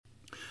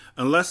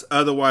Unless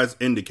otherwise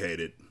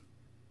indicated,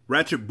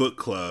 Ratchet Book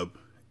Club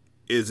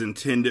is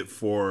intended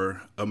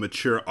for a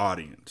mature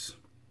audience.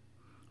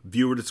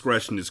 Viewer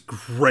discretion is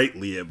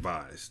greatly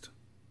advised.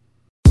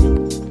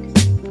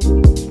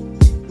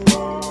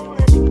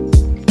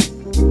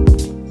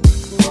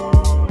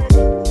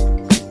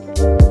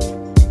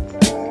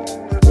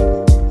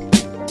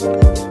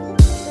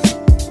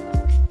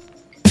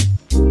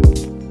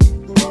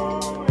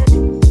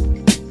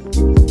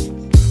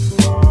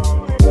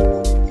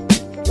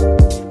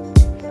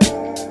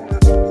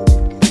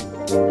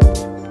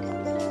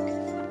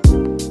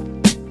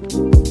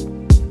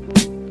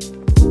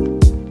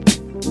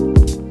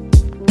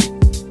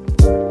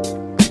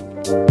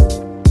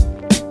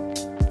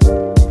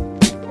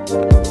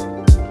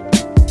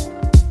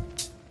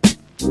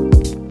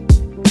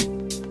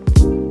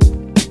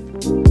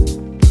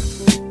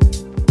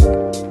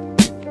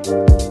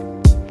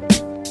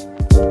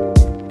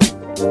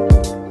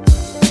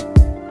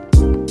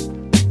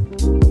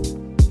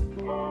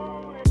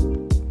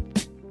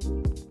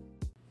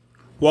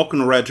 Welcome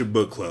to Ratchet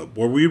Book Club,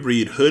 where we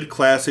read hood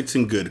classics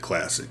and good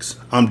classics.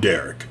 I'm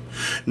Derek.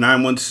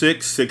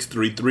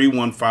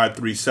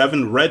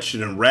 916-633-1537,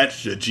 Ratchet and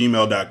Ratchet at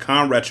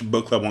gmail.com, Ratchet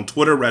Book Club on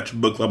Twitter, Ratchet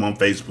Book Club on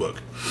Facebook.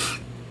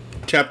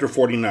 Chapter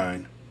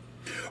 49.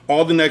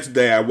 All the next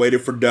day I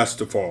waited for dusk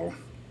to fall.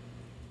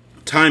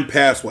 Time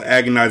passed with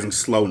agonizing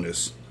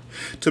slowness.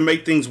 To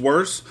make things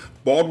worse,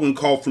 Baldwin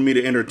called for me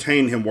to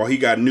entertain him while he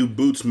got new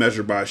boots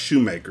measured by a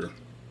shoemaker.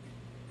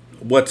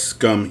 What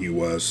scum he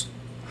was.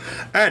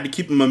 I had to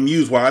keep him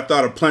amused while I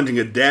thought of plunging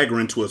a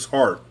dagger into his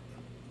heart.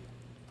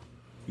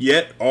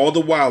 Yet, all the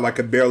while, I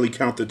could barely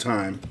count the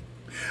time.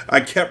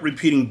 I kept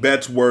repeating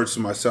Bet's words to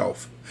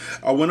myself.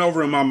 I went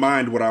over in my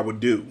mind what I would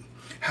do,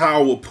 how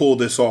I would pull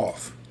this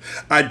off.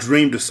 I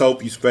dreamed of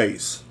Sophie's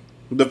face,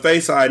 the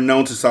face I had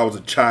known since I was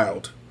a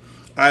child.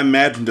 I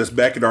imagined us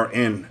back at our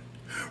inn,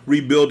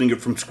 rebuilding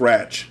it from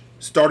scratch,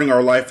 starting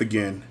our life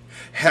again,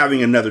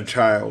 having another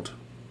child.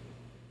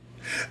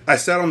 I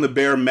sat on the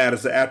bare mat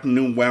as the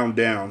afternoon wound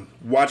down,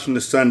 watching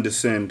the sun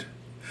descend.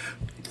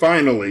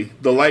 Finally,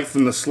 the light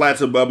from the slats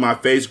above my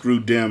face grew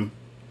dim.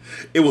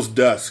 It was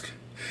dusk.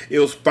 It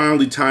was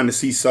finally time to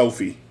see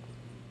Sophie.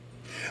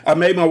 I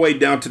made my way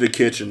down to the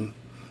kitchen.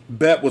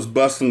 Bet was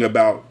bustling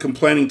about,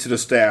 complaining to the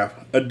staff,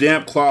 a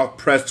damp cloth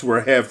pressed to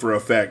her head for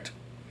effect.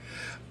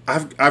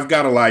 I've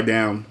got to lie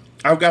down.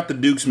 I've got the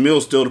Duke's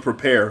meal still to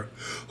prepare.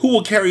 Who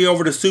will carry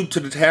over the soup to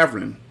the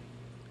tavern?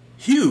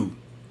 Hugh.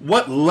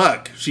 What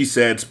luck, she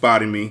said,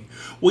 spotting me.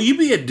 Will you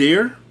be a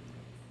dear?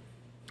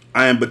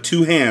 I am but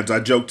two hands, I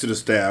joked to the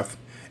staff,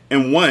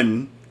 and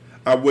one,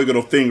 I wiggled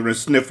a finger and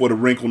sniffed with a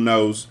wrinkled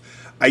nose,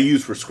 I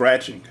use for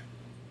scratching.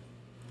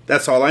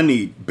 That's all I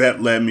need,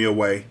 Bet led me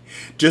away.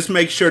 Just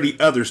make sure the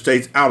other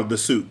stays out of the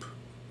soup.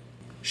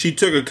 She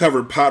took a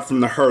covered pot from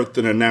the hearth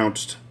and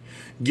announced,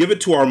 Give it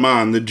to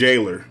Armand, the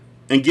jailer,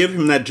 and give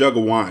him that jug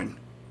of wine.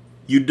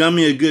 You done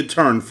me a good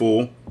turn,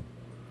 fool.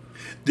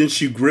 Then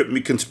she gripped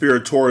me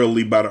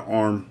conspiratorially by the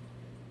arm.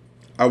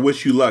 I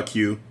wish you luck,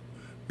 Hugh.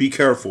 Be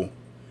careful.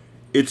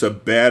 It's a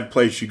bad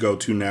place you go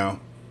to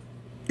now.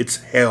 It's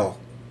hell.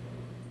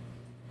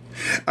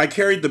 I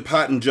carried the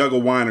pot and jug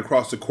of wine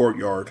across the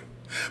courtyard.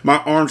 My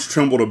arms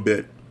trembled a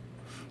bit.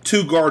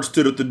 2 guards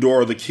stood at the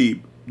door of the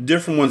keep,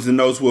 different ones than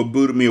those who had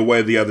booted me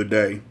away the other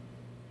day.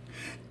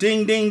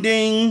 Ding, ding,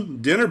 ding!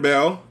 Dinner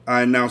bell,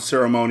 I announced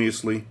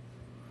ceremoniously.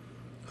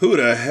 Who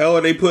the hell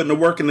are they putting to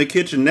work in the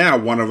kitchen now?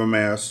 One of them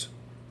asked.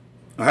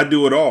 I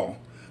do it all.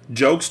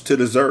 Jokes to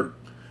dessert.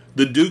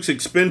 The Duke's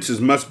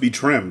expenses must be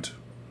trimmed.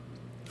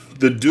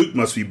 The Duke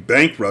must be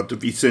bankrupt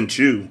if he sent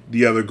you,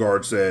 the other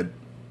guard said.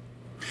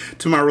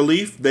 To my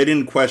relief, they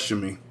didn't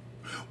question me.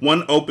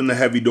 One opened the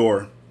heavy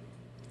door.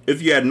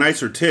 If you had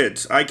nicer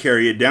tits, I'd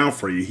carry it down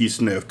for you, he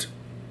sniffed.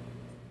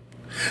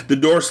 The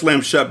door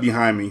slammed shut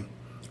behind me.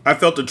 I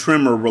felt a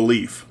tremor of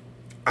relief.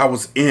 I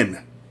was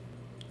in.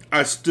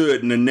 I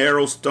stood in a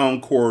narrow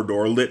stone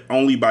corridor lit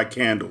only by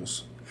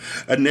candles.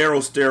 A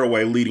narrow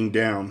stairway leading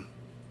down.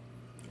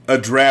 A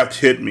draft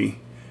hit me,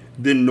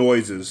 then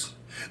noises.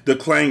 The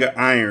clang of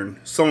iron,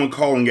 someone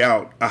calling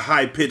out, a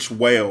high-pitched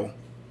wail.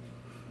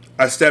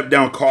 I stepped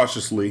down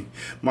cautiously,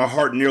 my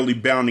heart nearly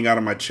bounding out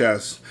of my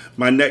chest,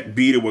 my neck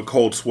beaded with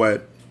cold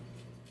sweat.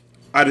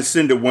 I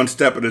descended one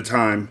step at a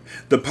time,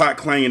 the pot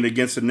clanging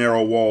against the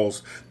narrow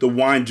walls, the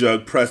wine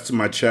jug pressed to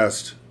my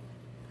chest.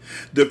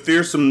 The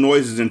fearsome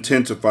noises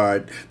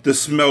intensified, the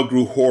smell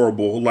grew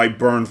horrible, like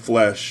burned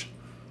flesh.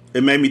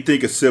 It made me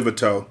think of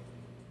Civito.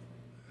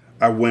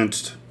 I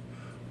winced.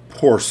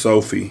 Poor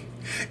Sophie.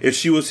 If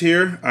she was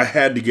here, I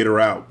had to get her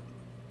out.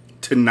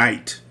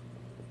 Tonight.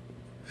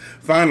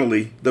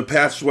 Finally, the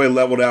passageway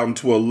leveled out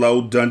into a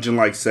low,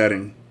 dungeon-like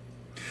setting.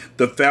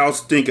 The foul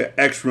stink of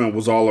excrement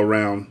was all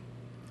around.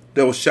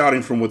 There was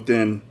shouting from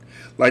within,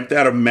 like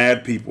that of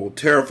mad people,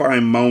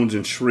 terrifying moans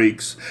and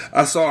shrieks.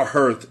 I saw a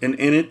hearth, and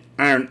in it,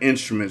 iron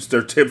instruments,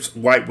 their tips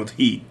white with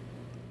heat.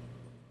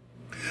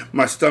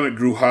 My stomach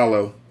grew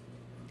hollow.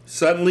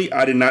 Suddenly,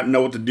 I did not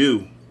know what to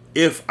do,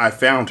 if I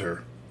found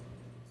her.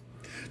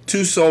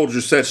 Two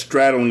soldiers sat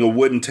straddling a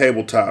wooden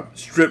tabletop,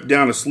 stripped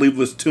down to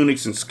sleeveless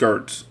tunics and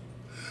skirts.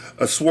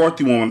 A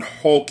swarthy woman,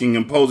 hulking,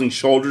 imposing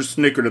shoulders,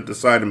 snickered at the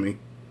sight of me.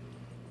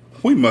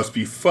 We must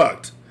be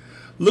fucked.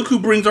 Look who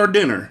brings our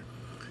dinner.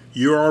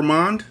 You're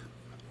Armand?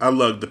 I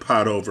lugged the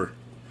pot over.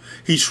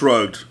 He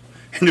shrugged.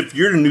 And if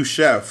you're the new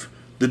chef,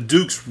 the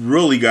Duke's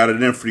really got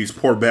it in for these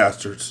poor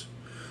bastards.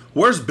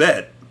 Where's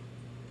Bet?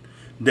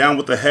 Down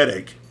with a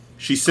headache.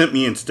 She sent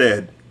me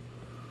instead.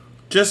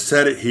 Just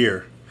set it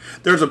here.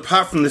 There's a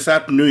pot from this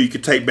afternoon you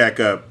could take back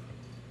up.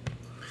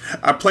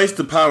 I placed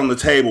the pot on the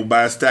table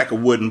by a stack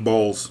of wooden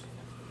bowls.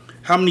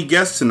 How many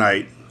guests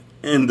tonight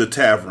in the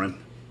tavern?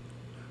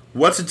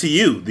 What's it to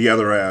you? The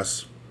other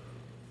asked.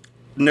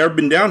 Never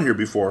been down here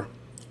before.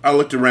 I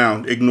looked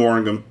around,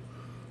 ignoring him.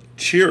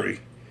 Cheery.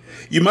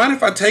 You mind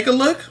if I take a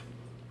look?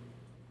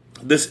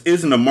 This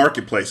isn't a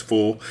marketplace,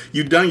 fool.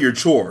 You've done your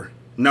chore.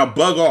 Now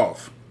bug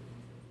off.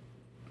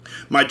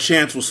 My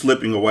chance was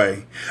slipping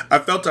away. I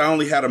felt I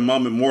only had a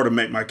moment more to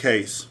make my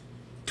case.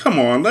 Come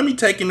on, let me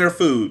take in their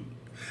food.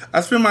 I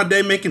spend my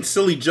day making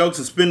silly jokes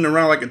and spinning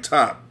around like a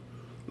top.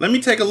 Let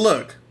me take a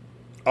look.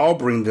 I'll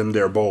bring them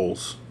their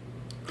bowls.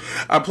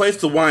 I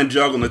placed the wine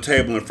jug on the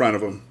table in front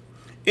of them.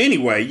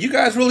 Anyway, you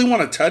guys really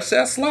want to touch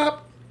that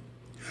slop?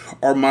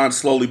 Armand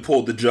slowly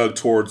pulled the jug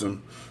towards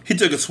him. He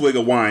took a swig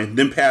of wine,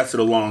 then passed it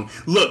along.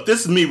 Look,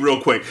 this is me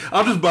real quick.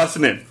 I'm just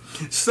busting in.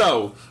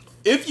 So,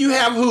 if you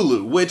have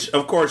Hulu, which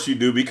of course you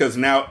do because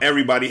now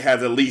everybody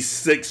has at least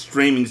 6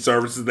 streaming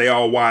services they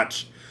all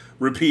watch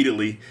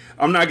repeatedly.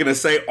 I'm not going to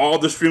say all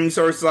the streaming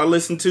services I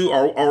listen to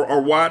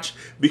or watch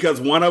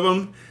because one of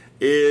them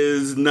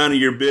is none of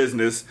your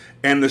business.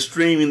 And the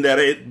streaming that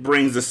it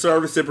brings, the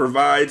service it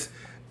provides,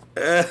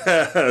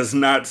 is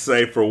not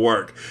safe for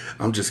work.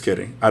 I'm just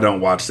kidding. I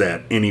don't watch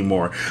that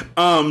anymore.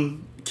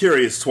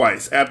 Curious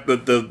twice. At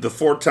the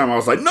fourth time I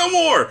was like, no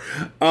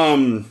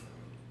more!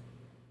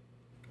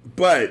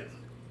 But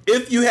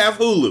if you have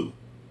Hulu,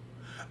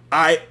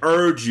 I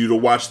urge you to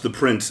watch The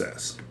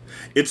Princess.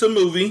 It's a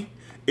movie.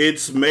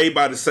 It's made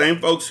by the same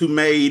folks who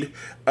made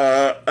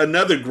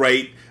another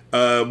great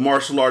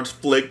martial arts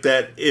flick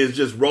that is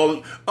just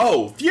rolling.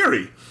 Oh,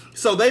 Fury.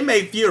 So they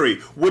made Fury,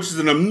 which is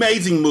an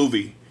amazing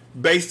movie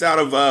based out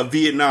of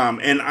Vietnam,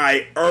 and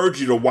I urge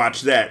you to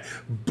watch that.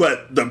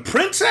 But The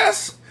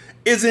Princess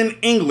is in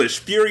English.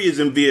 Fury is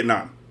in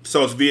Vietnam,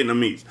 so it's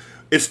Vietnamese.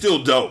 It's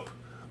still dope.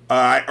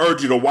 I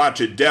urge you to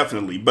watch it,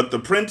 definitely. But The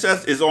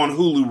Princess is on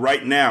Hulu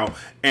right now,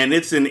 and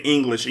it's in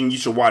English, and you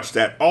should watch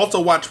that. Also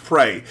watch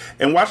Prey,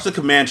 and watch the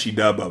Comanche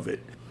dub of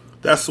it.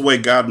 That's the way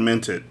God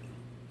meant it.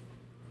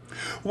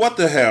 What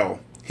the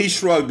hell? He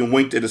shrugged and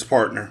winked at his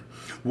partner.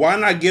 Why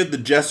not give the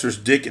jester's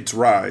dick its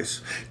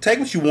rise? Take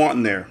what you want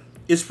in there.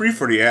 It's free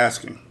for the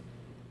asking.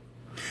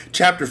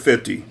 Chapter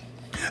 50.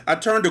 I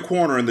turned a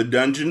corner in the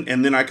dungeon,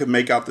 and then I could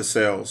make out the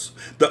cells.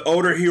 The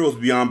odor here was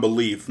beyond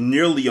belief,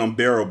 nearly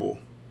unbearable.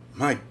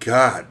 My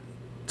God,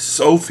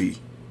 Sophie.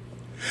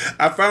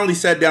 I finally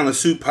sat down the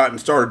soup pot and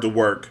started to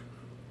work.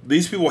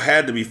 These people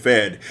had to be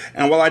fed,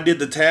 and while I did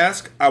the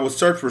task, I would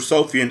search for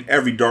Sophie in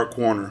every dark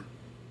corner.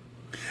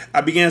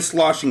 I began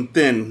sloshing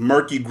thin,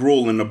 murky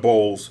gruel in the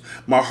bowls.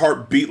 My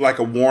heart beat like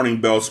a warning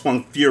bell,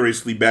 swung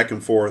furiously back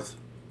and forth.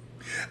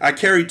 I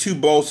carried 2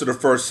 bowls to the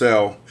first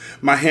cell.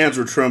 My hands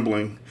were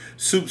trembling.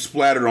 Soup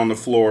splattered on the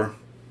floor.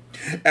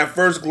 At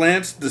first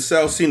glance, the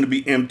cell seemed to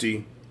be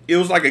empty. It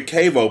was like a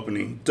cave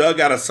opening, dug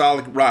out of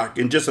solid rock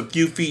and just a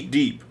few feet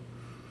deep.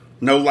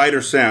 No light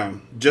or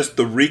sound, just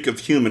the reek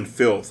of human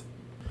filth.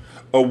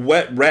 A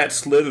wet rat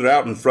slithered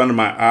out in front of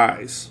my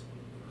eyes.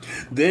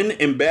 Then,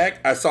 in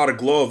back, I saw the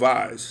glow of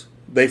eyes.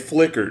 They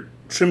flickered,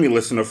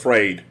 tremulous and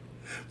afraid.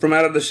 From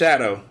out of the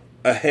shadow,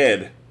 a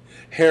head,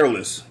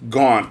 hairless,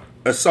 gaunt,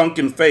 a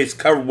sunken face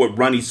covered with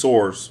runny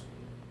sores.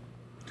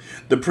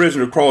 The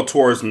prisoner crawled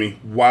towards me,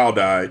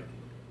 wild-eyed.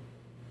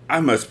 I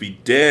must be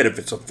dead if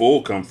it's a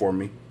fool come for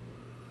me.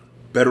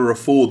 Better a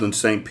fool than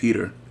St.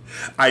 Peter.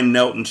 I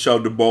knelt and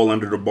shoved the bowl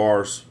under the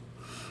bars.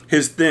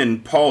 His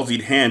thin,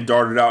 palsied hand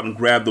darted out and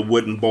grabbed the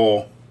wooden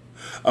bowl.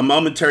 A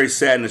momentary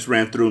sadness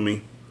ran through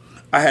me.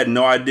 I had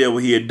no idea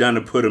what he had done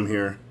to put him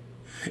here.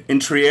 In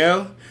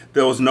Triel,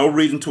 there was no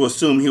reason to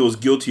assume he was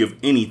guilty of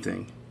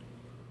anything.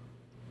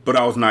 But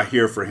I was not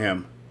here for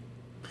him.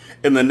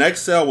 In the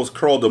next cell was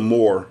curled a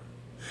Moor.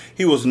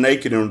 He was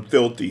naked and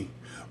filthy.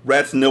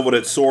 Rats nibbled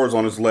at sores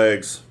on his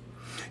legs.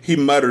 He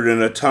muttered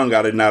in a tongue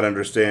I did not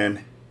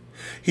understand.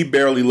 He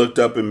barely looked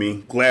up at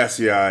me,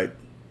 glassy-eyed.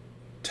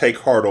 Take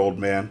heart, old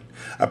man.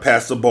 I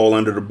passed the bowl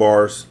under the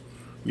bars.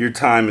 Your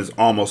time is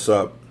almost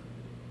up.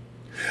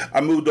 I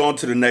moved on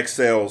to the next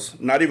cells,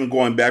 not even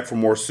going back for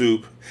more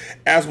soup.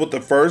 As with the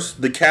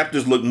first, the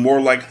captives looked more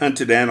like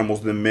hunted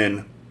animals than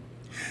men.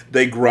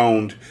 They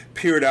groaned,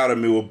 peered out at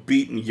me with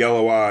beaten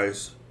yellow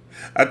eyes.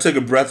 I took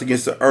a breath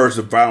against the urge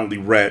to violently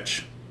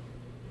retch.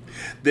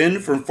 Then,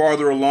 from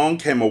farther along,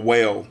 came a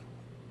wail.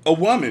 A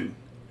woman.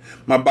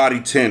 My body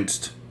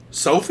tensed.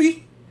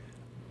 Sophie?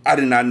 I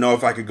did not know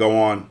if I could go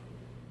on.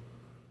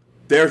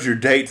 There's your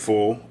date,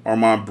 fool,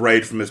 Armand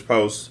brayed from his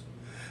post.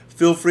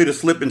 Feel free to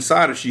slip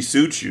inside if she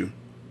suits you.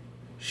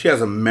 She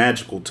has a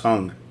magical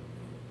tongue.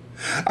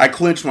 I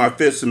clenched my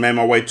fists and made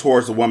my way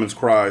towards the woman's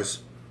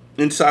cries.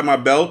 Inside my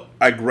belt,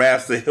 I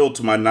grasped the hilt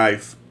of my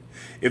knife.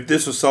 If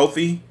this was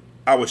Sophie,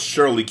 I would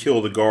surely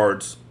kill the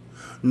guards.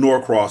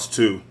 Norcross,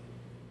 too.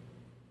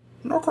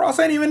 Norcross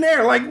ain't even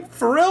there. Like,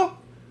 for real?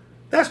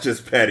 That's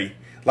just petty.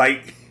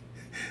 Like,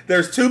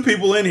 there's 2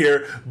 people in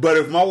here, but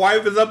if my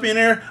wife is up in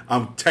there,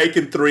 I'm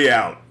taking 3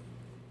 out.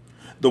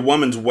 The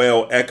woman's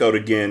wail echoed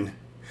again.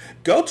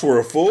 Go to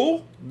her,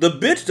 fool. The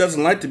bitch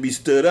doesn't like to be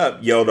stood up,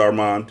 yelled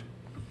Armand.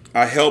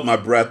 I held my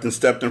breath and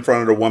stepped in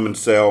front of the woman's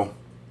cell.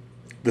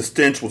 The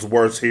stench was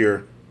worse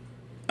here.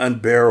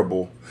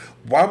 Unbearable.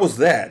 Why was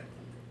that?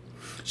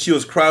 She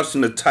was crouched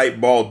in a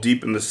tight ball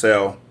deep in the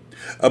cell.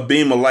 A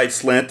beam of light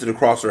slanted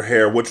across her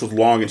hair, which was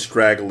long and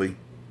straggly.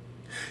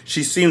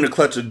 She seemed to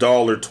clutch a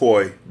doll or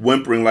toy,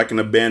 whimpering like an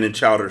abandoned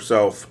child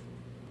herself.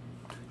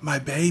 My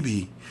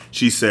baby,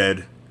 she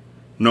said,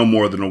 no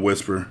more than a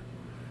whisper.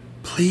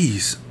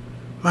 Please,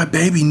 my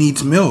baby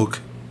needs milk.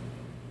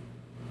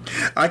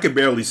 I could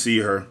barely see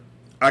her.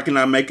 I could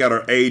not make out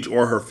her age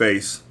or her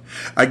face.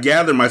 I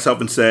gathered myself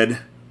and said,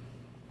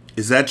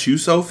 Is that you,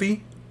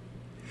 Sophie?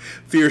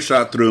 Fear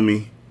shot through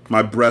me.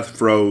 My breath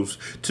froze.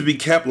 To be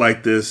kept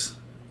like this,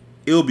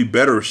 it would be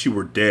better if she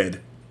were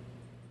dead.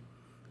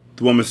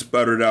 The woman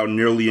sputtered out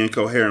nearly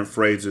incoherent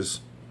phrases.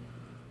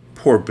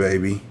 Poor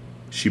baby,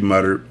 she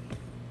muttered.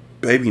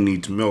 Baby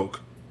needs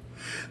milk.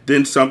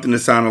 Then something that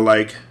sounded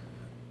like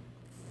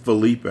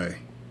Felipe.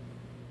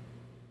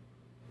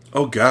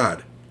 Oh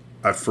God,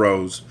 I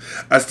froze.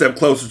 I stepped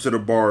closer to the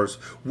bars.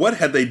 What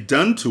had they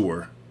done to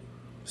her?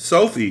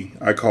 Sophie,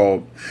 I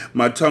called.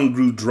 My tongue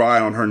grew dry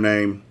on her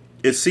name.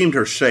 It seemed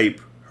her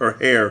shape, her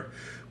hair.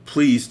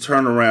 Please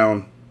turn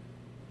around.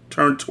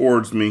 Turn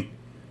towards me.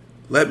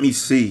 Let me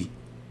see.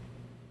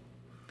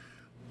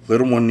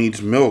 Little one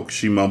needs milk,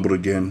 she mumbled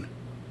again.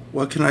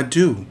 What can I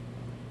do?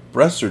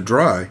 Breasts are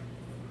dry.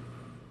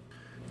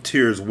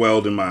 Tears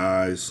welled in my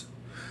eyes.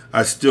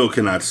 I still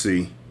cannot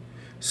see.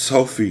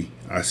 Sophie,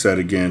 I said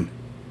again.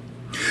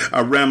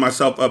 I ran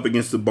myself up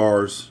against the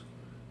bars.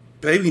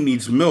 Baby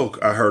needs milk,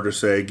 I heard her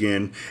say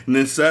again, and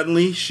then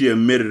suddenly she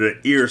emitted an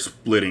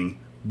ear-splitting,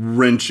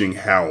 wrenching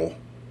howl.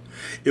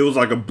 It was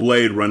like a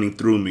blade running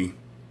through me.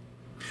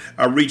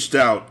 I reached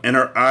out, and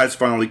her eyes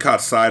finally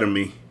caught sight of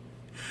me.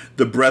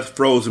 The breath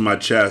froze in my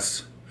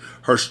chest.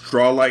 Her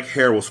straw-like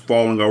hair was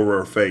falling over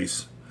her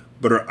face,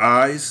 but her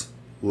eyes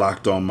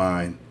locked on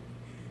mine.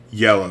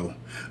 Yellow,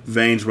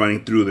 veins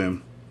running through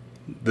them,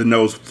 the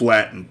nose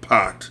flat and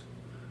pocked.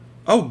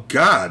 Oh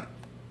God!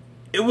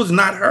 It was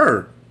not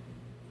her!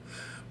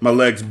 My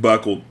legs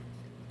buckled.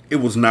 It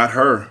was not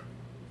her.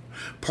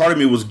 Part of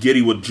me was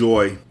giddy with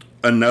joy.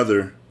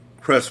 Another,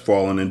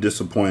 crestfallen and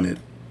disappointed.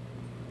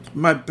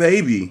 My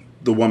baby,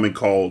 the woman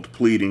called,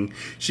 pleading.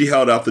 She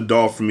held out the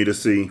doll for me to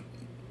see.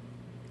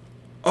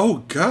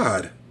 Oh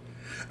God!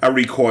 I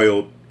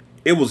recoiled.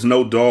 It was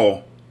no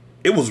doll.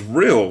 It was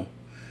real.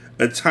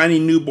 A tiny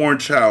newborn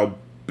child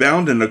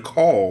bound in a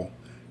caul,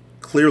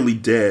 clearly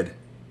dead,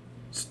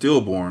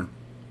 stillborn.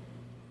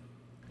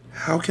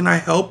 How can I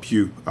help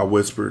you? I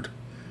whispered.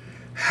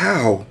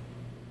 How?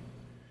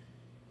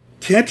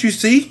 Can't you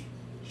see?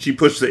 She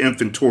pushed the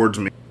infant towards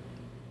me.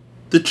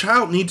 The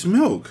child needs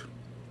milk.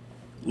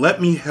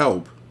 Let me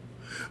help.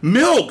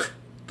 Milk!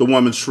 The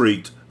woman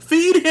shrieked.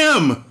 Feed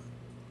him!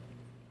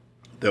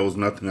 There was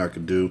nothing I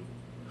could do.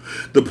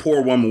 The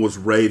poor woman was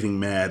raving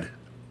mad.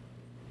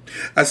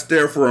 I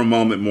stared for a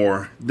moment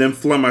more, then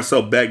flung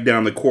myself back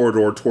down the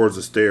corridor towards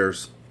the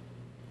stairs.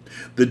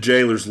 The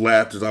jailers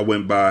laughed as I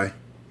went by.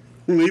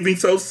 Leaving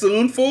so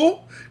soon,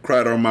 fool?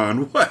 Cried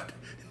Armand. What?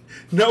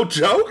 No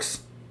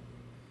jokes?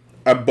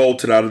 I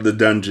bolted out of the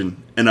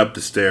dungeon and up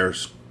the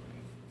stairs.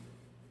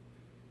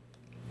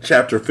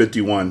 Chapter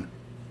 51.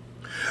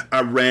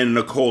 I ran in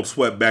a cold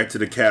sweat back to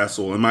the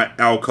castle in my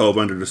alcove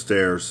under the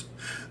stairs.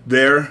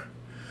 There,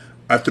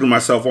 I threw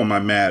myself on my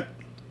mat.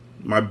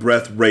 My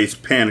breath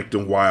raced, panicked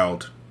and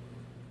wild.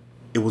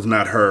 It was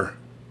not her.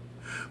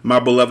 My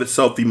beloved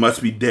Sophie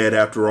must be dead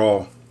after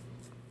all.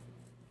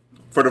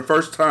 For the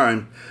first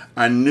time,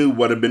 I knew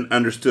what had been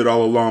understood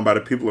all along by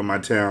the people of my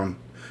town.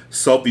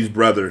 Sophie's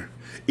brother,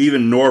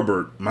 even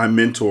Norbert, my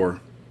mentor.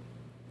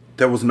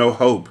 There was no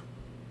hope.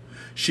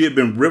 She had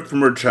been ripped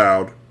from her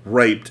child,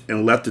 raped,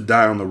 and left to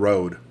die on the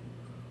road.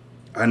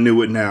 I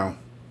knew it now.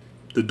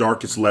 The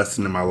darkest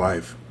lesson in my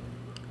life.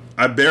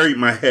 I buried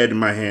my head in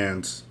my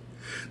hands.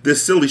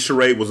 This silly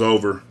charade was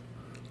over.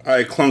 I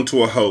had clung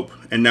to a hope,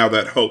 and now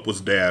that hope was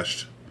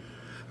dashed.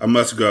 I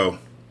must go.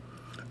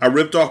 I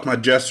ripped off my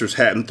jester's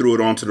hat and threw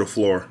it onto the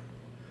floor.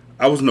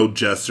 I was no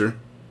jester,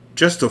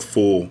 just a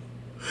fool.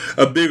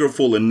 A bigger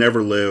fool that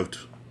never lived.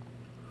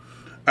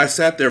 I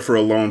sat there for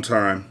a long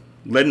time,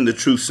 letting the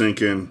truth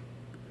sink in.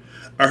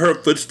 I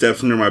heard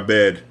footsteps near my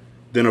bed,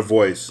 then a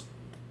voice.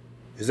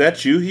 Is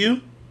that you,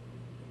 Hugh?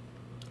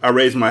 I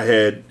raised my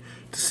head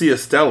to see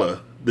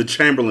Estella, the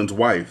Chamberlain's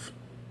wife.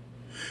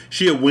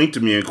 She had winked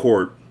at me in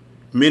court,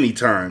 many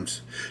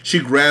times. She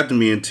grabbed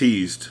me and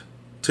teased.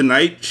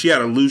 Tonight, she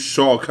had a loose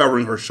shawl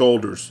covering her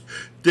shoulders,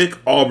 Thick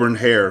auburn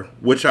hair,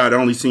 which I had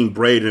only seen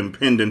braided and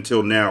pinned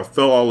until now,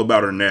 fell all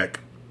about her neck.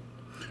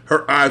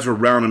 Her eyes were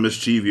round and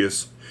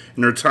mischievous,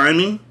 and her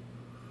timing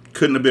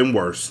couldn't have been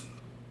worse.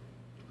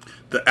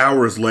 The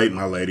hour is late,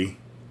 my lady.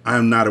 I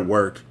am not at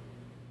work.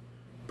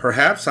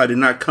 Perhaps I did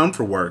not come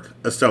for work,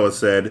 Estella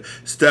said,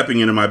 stepping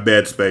into my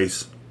bed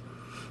space.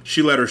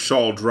 She let her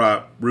shawl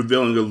drop,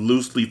 revealing a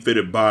loosely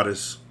fitted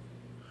bodice.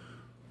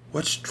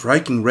 What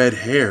striking red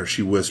hair,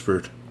 she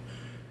whispered.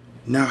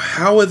 Now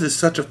how is it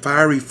such a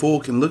fiery fool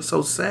can look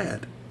so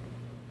sad?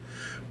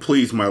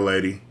 Please, my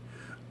lady,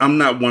 I'm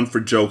not one for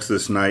jokes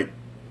this night.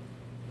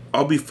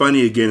 I'll be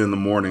funny again in the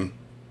morning.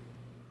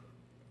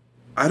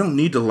 I don't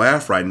need to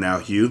laugh right now,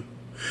 Hugh.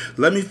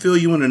 Let me feel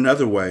you in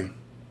another way.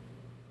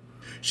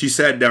 She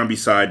sat down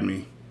beside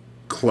me,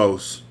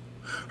 close.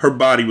 Her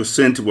body was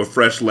scented with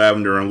fresh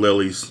lavender and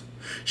lilies.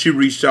 She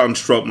reached out and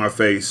stroked my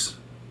face.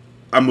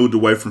 I moved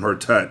away from her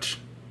touch.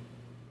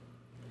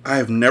 I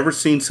have never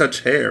seen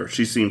such hair,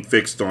 she seemed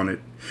fixed on it.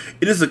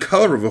 It is the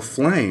color of a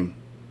flame.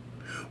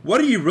 What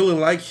are you really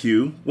like,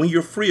 Hugh, when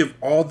you're free of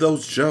all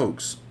those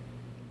jokes?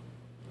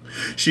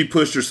 She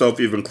pushed herself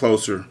even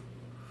closer.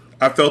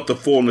 I felt the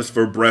fullness of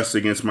her breast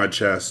against my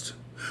chest.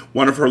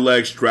 One of her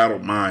legs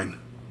straddled mine.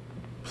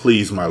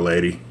 Please, my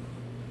lady.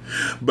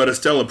 But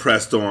Estella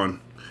pressed on.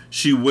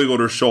 She wiggled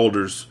her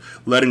shoulders,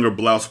 letting her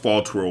blouse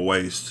fall to her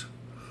waist.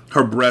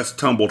 Her breast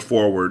tumbled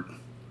forward.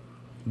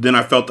 Then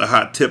I felt the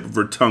hot tip of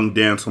her tongue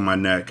dance on my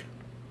neck.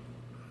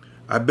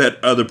 I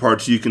bet other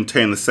parts of you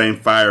contain the same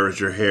fire as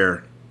your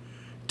hair.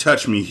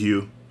 Touch me,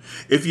 Hugh.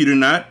 If you do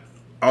not,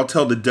 I'll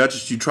tell the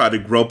Duchess you tried to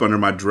grope under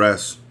my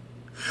dress.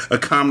 A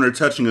commoner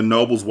touching a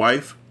noble's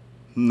wife?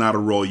 Not a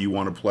role you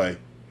want to play.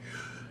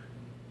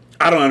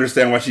 I don't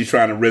understand why she's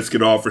trying to risk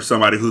it all for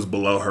somebody who's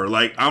below her.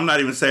 Like, I'm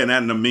not even saying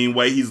that in a mean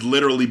way. He's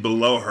literally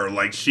below her.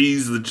 Like,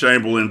 she's the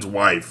Chamberlain's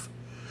wife.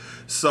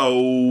 So,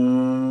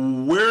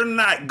 we're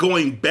not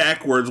going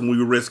backwards when we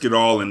risk it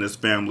all in this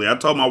family. I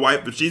told my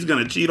wife, if she's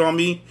going to cheat on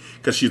me,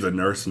 because she's a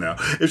nurse now,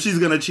 if she's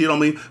going to cheat on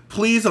me,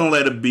 please don't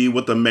let it be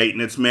with a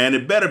maintenance man.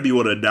 It better be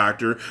with a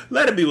doctor.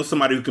 Let it be with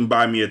somebody who can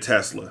buy me a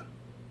Tesla.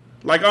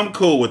 Like, I'm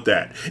cool with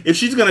that. If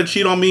she's going to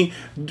cheat on me,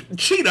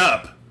 cheat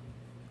up.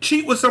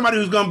 Cheat with somebody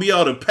who's going to be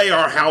able to pay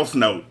our house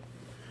note.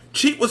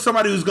 Cheat with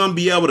somebody who's going to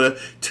be able to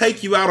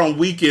take you out on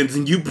weekends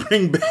and you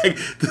bring back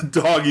the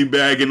doggy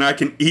bag and I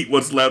can eat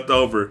what's left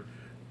over.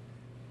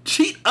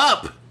 Cheat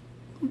up.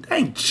 I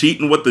ain't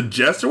cheating with the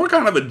jester. What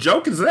kind of a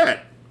joke is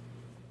that?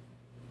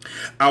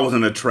 I was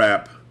in a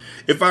trap.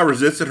 If I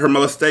resisted her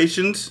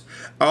molestations,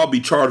 I'll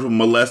be charged with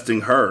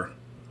molesting her.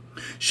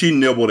 She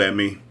nibbled at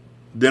me.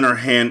 Then her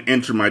hand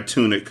entered my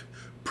tunic,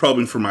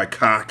 probing for my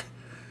cock.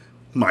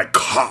 My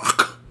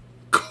cock.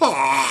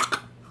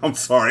 Cock. I'm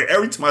sorry.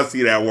 Every time I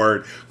see that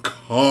word,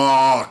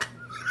 cock.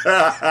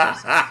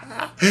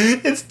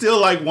 It's still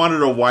like one of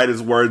the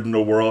whitest words in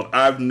the world.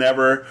 I've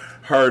never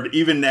heard,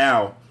 even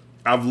now,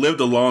 I've lived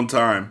a long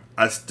time.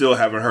 I still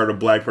haven't heard a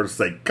black person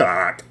say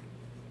cock.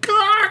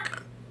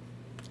 Cock.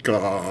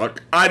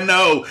 Cock. I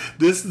know.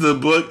 This is a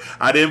book.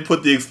 I didn't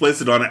put the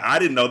explicit on it. I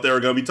didn't know they were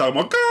going to be talking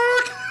about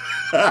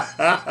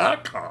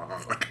cock.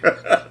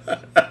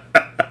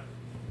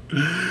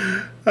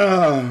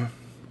 Cock.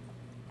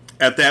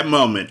 At that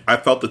moment, I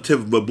felt the tip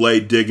of a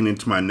blade digging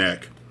into my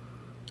neck.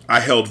 I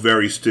held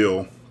very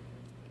still.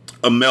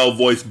 A male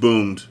voice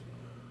boomed.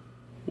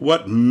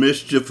 What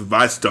mischief have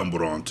I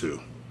stumbled onto?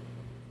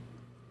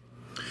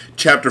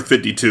 Chapter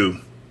 52.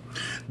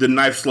 The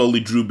knife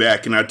slowly drew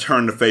back and I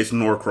turned to face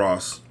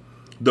Norcross.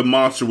 The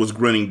monster was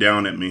grinning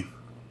down at me.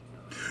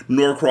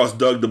 Norcross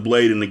dug the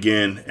blade in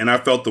again, and I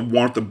felt the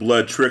warmth of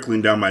blood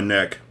trickling down my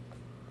neck.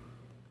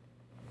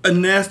 A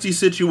nasty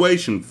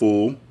situation,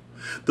 fool.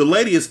 The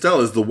Lady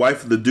Estella is the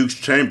wife of the Duke's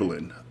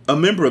Chamberlain, a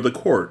member of the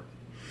court.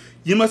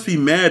 You must be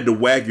mad to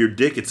wag your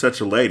dick at such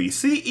a lady.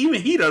 See,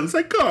 even he doesn't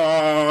say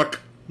cock.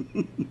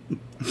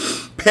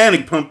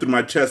 Panic pumped through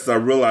my chest as I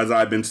realized I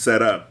had been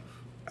set up.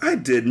 I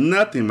did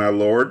nothing, my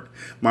lord.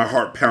 My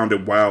heart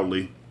pounded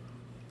wildly.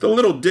 The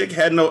little dick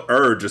had no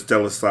urge,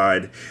 Estella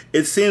sighed.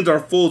 It seems our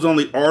fool's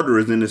only ardor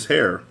is in his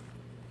hair.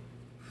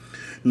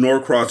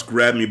 Norcross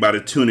grabbed me by the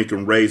tunic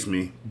and raised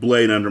me,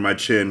 blade under my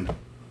chin.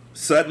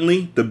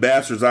 Suddenly, the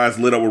bastard's eyes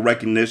lit up with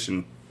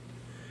recognition.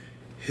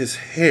 His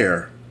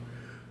hair.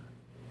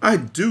 I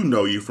do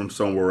know you from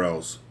somewhere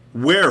else.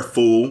 Where,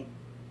 fool?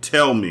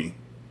 Tell me.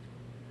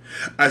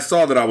 I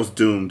saw that I was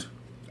doomed.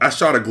 I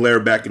shot a glare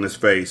back in his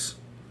face.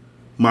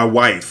 My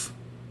wife.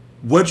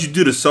 What'd you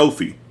do to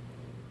Sophie?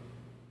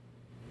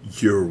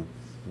 Your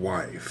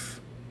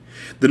wife.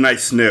 The knight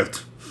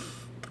sniffed.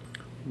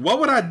 What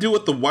would I do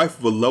with the wife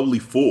of a lowly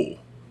fool?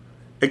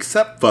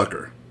 Except fuck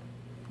her.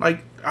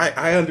 Like,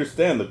 I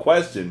understand the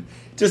question.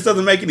 It just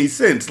doesn't make any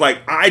sense. Like,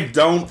 I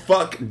don't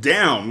fuck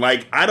down.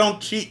 Like, I don't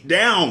cheat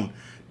down.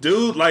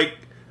 Dude, like,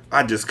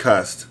 I just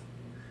cussed.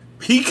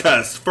 He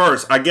cussed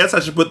first. I guess I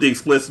should put the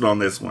explicit on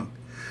this one.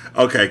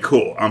 Okay,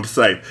 cool. I'm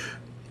safe.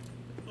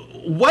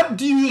 What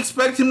do you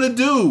expect him to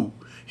do?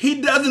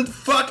 He doesn't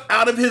fuck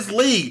out of his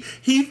league.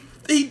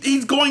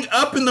 He's going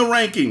up in the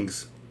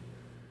rankings.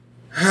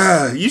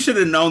 You should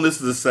have known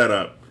this is a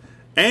setup.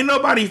 Ain't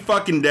nobody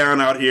fucking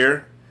down out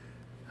here.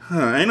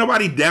 Ain't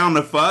nobody down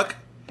to fuck.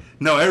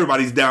 No,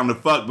 everybody's down to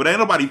fuck, but ain't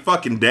nobody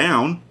fucking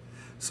down.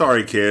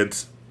 Sorry,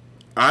 kids.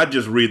 I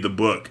just read the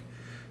book.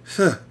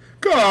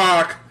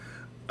 Cock!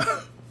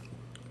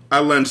 I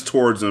lunged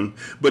towards him,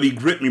 but he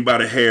gripped me by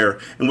the hair,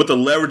 and with the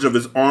leverage of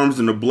his arms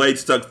and the blade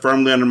stuck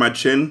firmly under my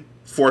chin,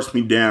 forced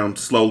me down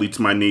slowly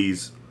to my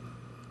knees.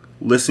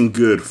 Listen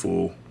good,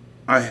 fool.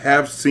 I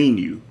have seen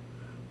you.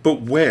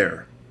 But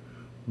where?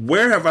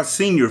 Where have I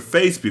seen your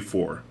face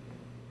before?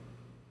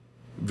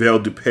 Vale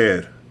du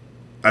Père.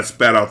 I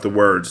spat out the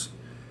words.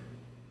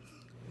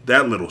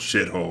 That little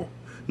shithole,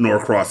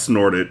 Norcross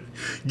snorted.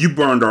 You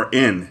burned our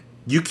inn.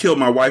 You killed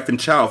my wife and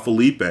child,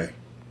 Felipe.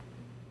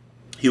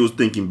 He was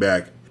thinking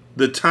back.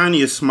 The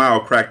tiniest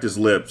smile cracked his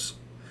lips.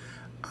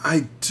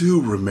 I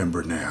do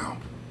remember now.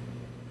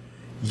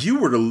 You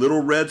were the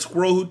little red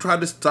squirrel who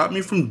tried to stop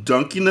me from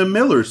dunking the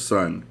miller's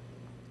son.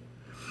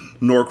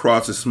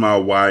 Norcross's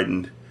smile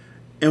widened.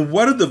 And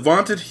what of the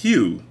vaunted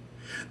Hugh,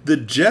 the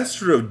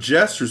jester of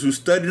jesters who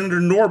studied under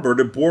Norbert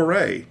at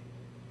Boré?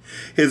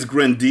 His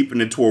grin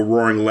deepened into a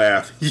roaring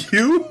laugh.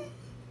 You?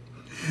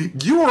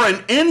 You are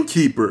an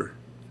innkeeper.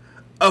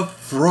 A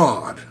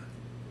fraud.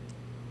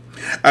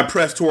 I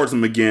pressed towards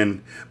him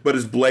again, but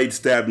his blade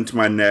stabbed into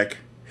my neck.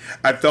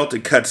 I felt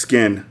it cut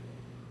skin.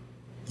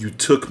 You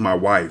took my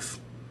wife.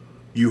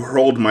 You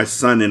hurled my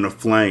son into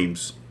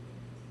flames.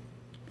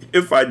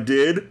 If I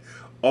did,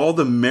 all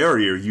the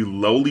merrier, you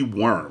lowly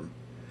worm.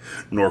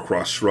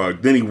 Norcross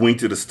shrugged. Then he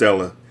winked at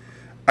Estella.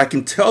 I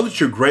can tell that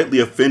you're greatly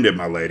offended,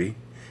 my lady.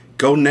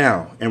 Go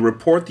now and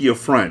report the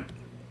affront.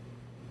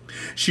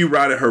 She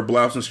righted her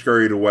blouse and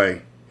scurried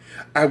away.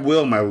 I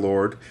will, my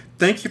lord.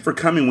 Thank you for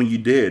coming when you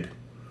did.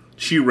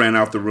 She ran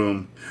out the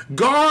room.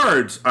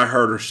 Guards! I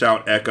heard her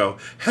shout echo.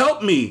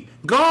 Help me!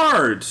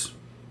 Guards!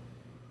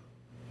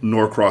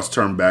 Norcross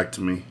turned back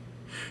to me.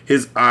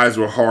 His eyes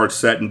were hard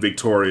set and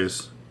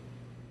victorious.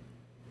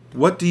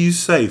 What do you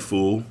say,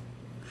 fool?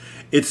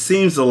 It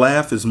seems the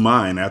laugh is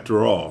mine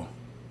after all.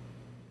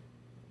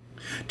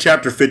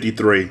 Chapter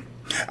 53.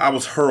 I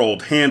was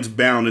hurled, hands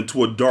bound,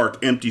 into a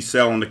dark, empty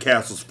cell on the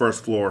castle's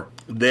first floor.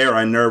 There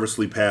I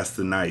nervously passed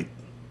the night.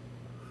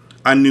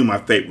 I knew my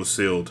fate was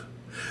sealed.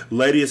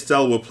 Lady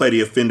Estella would play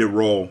the offended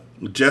role,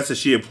 just as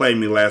she had played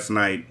me last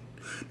night.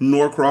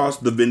 Norcross,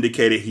 the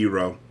vindicated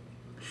hero.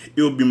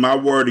 It would be my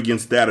word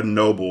against that of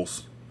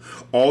nobles.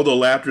 All the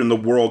laughter in the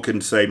world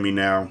couldn't save me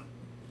now.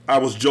 I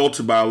was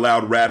jolted by a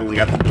loud rattling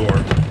at the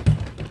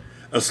door.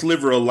 A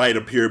sliver of light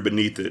appeared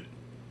beneath it.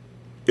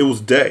 It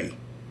was day.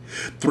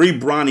 3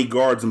 brawny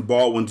guards in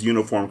Baldwin's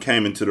uniform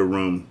came into the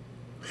room.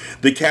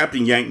 The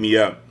captain yanked me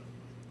up.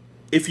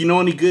 If you know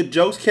any good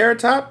jokes, Carrot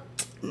Top,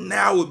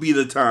 now would be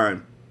the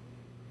time.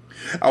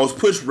 I was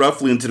pushed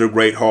roughly into the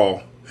great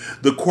hall.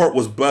 The court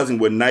was buzzing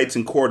with knights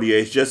and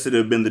courtiers just as it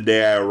had been the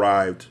day I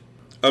arrived.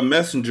 A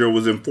messenger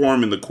was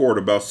informing the court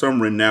about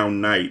some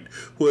renowned knight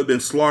who had been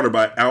slaughtered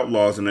by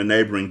outlaws in a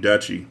neighboring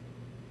duchy.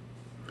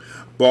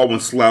 Baldwin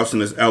slouched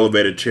in his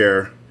elevated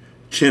chair,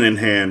 chin in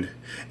hand,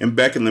 and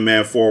beckoned the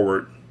man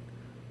forward.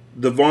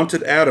 The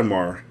vaunted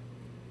Adhemar,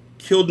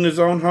 killed in his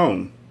own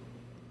home.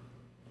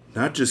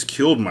 Not just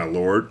killed, my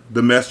lord.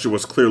 The messenger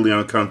was clearly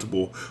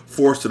uncomfortable,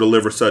 forced to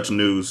deliver such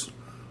news.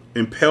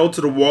 Impaled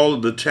to the wall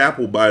of the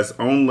chapel by his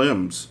own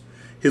limbs,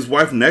 his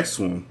wife next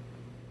to him.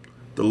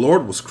 The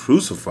Lord was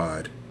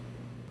crucified.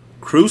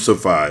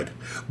 Crucified?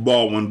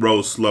 Baldwin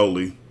rose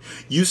slowly.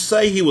 You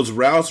say he was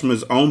roused from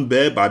his own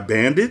bed by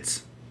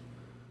bandits?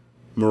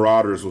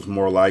 Marauders was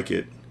more like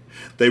it.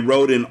 They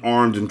rode in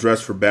armed and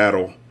dressed for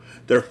battle,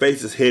 their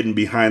faces hidden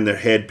behind their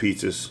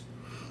headpieces.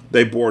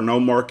 They bore no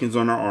markings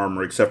on their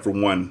armor except for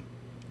one,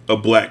 a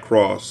black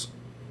cross.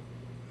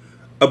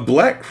 A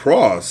black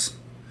cross?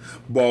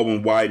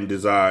 Baldwin widened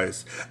his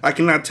eyes. I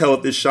cannot tell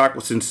if this shock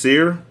was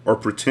sincere or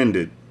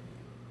pretended.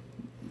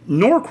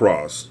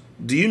 Norcross,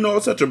 do you know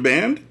of such a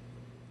band?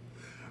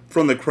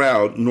 From the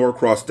crowd,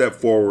 Norcross stepped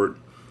forward.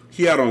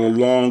 He had on a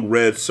long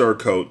red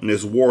surcoat, and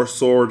his war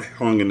sword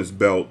hung in his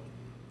belt.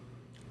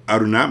 I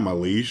do not, my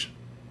liege.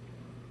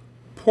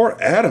 Poor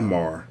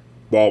Adhemar,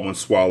 Baldwin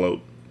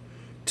swallowed.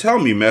 Tell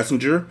me,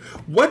 messenger,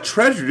 what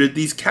treasure did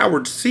these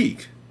cowards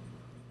seek?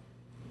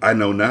 I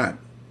know not.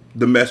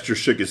 The messenger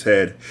shook his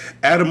head.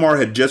 Adhemar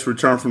had just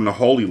returned from the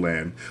Holy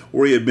Land,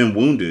 where he had been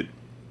wounded.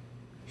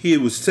 He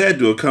was said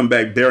to have come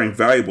back bearing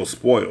valuable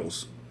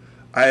spoils.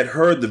 I had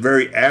heard the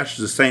very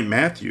ashes of St.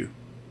 Matthew.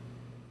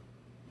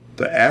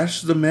 The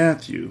ashes of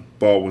Matthew,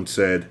 Baldwin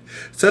said.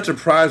 Such a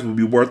prize would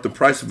be worth the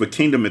price of a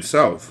kingdom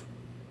itself.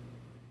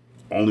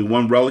 Only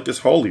one relic is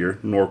holier,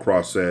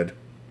 Norcross said.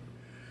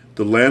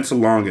 The lance of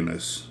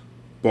Longinus,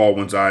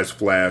 Baldwin's eyes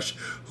flashed,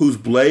 whose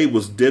blade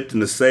was dipped in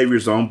the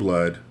Savior's own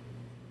blood.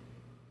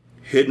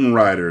 Hidden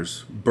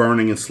riders,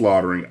 burning and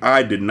slaughtering.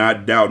 I did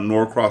not doubt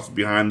Norcross was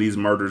behind these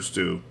murders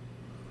too.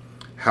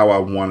 How I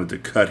wanted to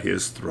cut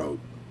his throat.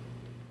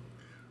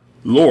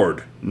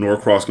 Lord,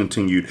 Norcross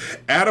continued,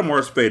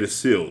 Adhemar's fate is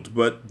sealed,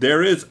 but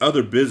there is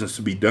other business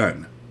to be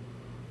done.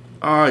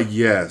 Ah,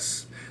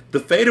 yes, The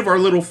fate of our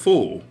little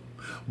fool.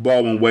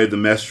 Baldwin waved the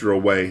messenger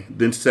away,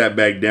 then sat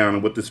back down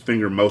and with his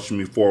finger motioned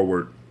me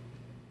forward.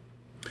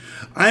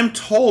 I am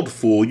told,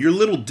 fool, your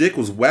little dick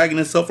was wagging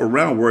itself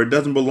around where it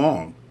doesn't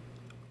belong.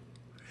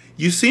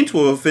 You seem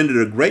to have offended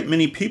a great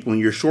many people in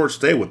your short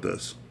stay with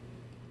us.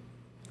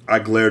 I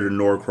glared at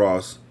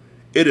Norcross.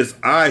 It is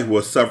I who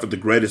have suffered the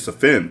greatest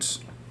offense.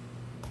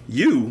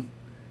 You?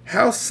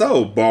 How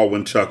so?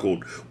 Baldwin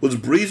chuckled. Was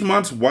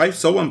Breezemont's wife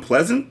so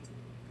unpleasant?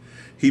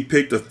 He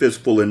picked a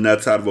fistful of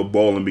nuts out of a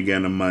bowl and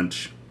began to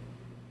munch.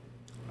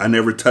 I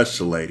never touched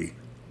the lady.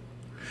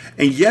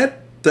 And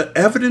yet, the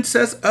evidence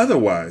says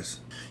otherwise.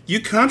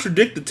 You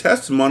contradict the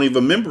testimony of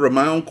a member of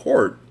my own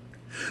court.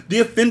 The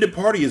offended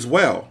party as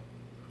well.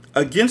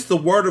 Against the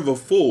word of a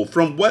fool,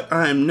 from what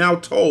I am now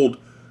told,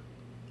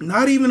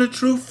 not even a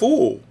true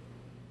fool.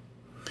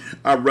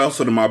 I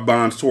wrestled in my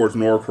bonds towards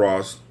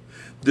Norcross.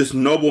 This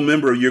noble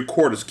member of your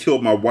court has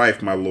killed my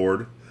wife, my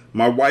lord.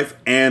 My wife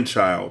and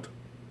child.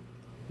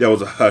 There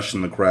was a hush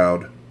in the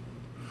crowd.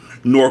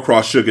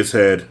 Norcross shook his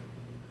head.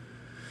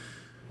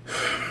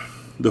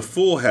 The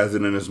fool has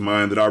it in his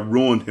mind that I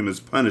ruined him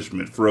as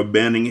punishment for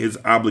abandoning his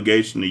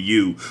obligation to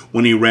you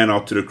when he ran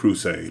off to the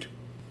crusade.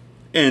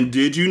 And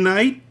did you,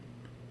 knight?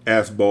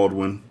 Asked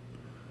Baldwin.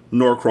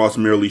 Norcross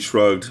merely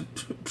shrugged.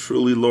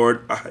 Truly,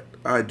 lord,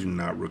 I do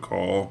not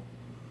recall.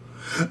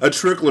 A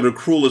trickle of the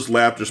cruelest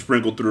laughter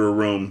sprinkled through the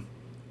room.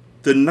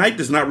 The knight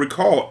does not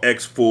recall,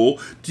 ex-fool.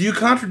 Do you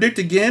contradict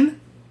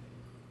again?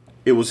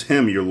 It was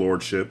him, your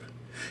lordship.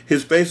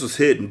 His face was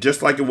hidden,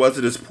 just like it was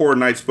at this poor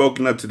knight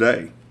spoken of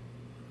today.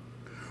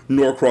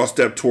 Norcross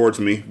stepped towards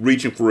me,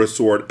 reaching for his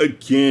sword.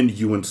 Again,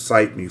 you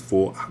incite me,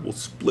 fool. I will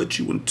split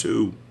you in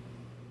two.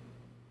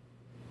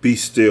 Be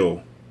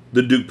still.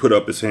 The Duke put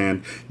up his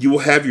hand. You will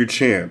have your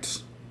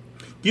chance.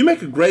 You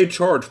make a grave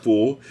charge,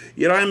 fool.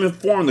 Yet I am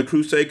informed the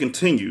crusade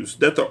continues,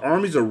 that the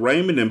armies of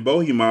Raymond and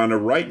Bohemond are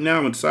right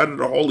now inside of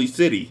the holy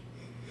city.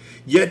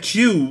 Yet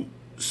you,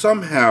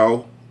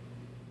 somehow,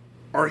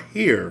 are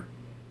here.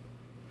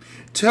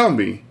 Tell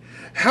me,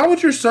 how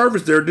was your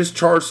service there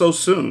discharged so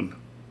soon?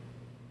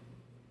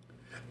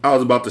 I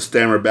was about to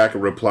stammer back a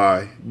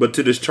reply, but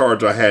to this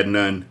charge I had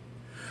none.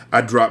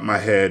 I dropped my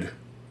head.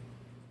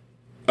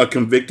 A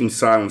convicting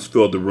silence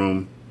filled the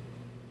room.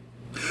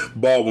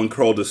 Baldwin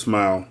curled a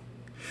smile.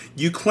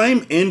 You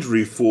claim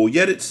injury, fool,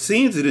 yet it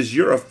seems it is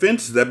your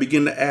offenses that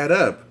begin to add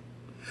up.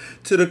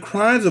 To the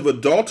crimes of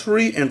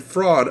adultery and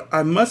fraud,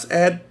 I must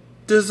add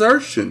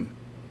desertion.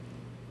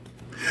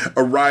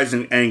 A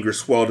rising anger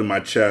swelled in my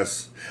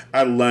chest.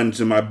 I lunged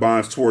in my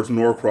bonds towards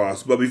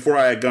Norcross, but before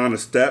I had gone a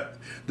step,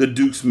 the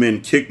Duke's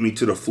men kicked me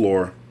to the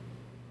floor.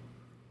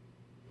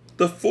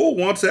 The fool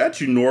wants at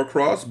you,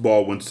 Norcross,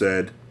 Baldwin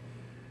said.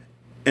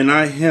 And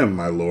I him,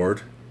 my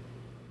lord.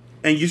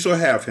 And you shall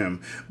have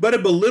him, but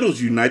it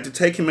belittles you, knight, to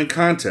take him in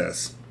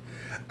contest.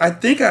 I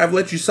think I have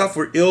let you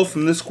suffer ill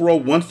from this squirrel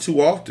once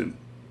too often.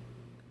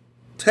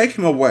 Take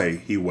him away,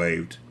 he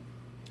waved.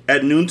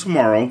 At noon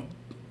tomorrow,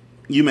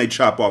 you may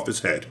chop off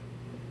his head.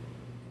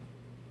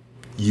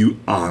 You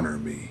honor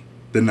me,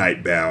 the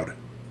knight bowed.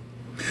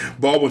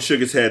 Baldwin shook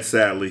his head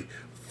sadly.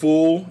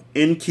 Fool,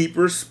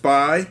 innkeeper,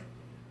 spy,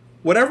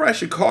 whatever I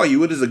should call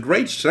you, it is a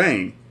great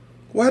shame.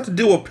 We'll have to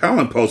do a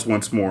palin post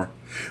once more.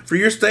 For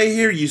your stay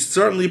here, you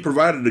certainly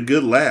provided a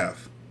good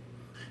laugh.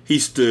 He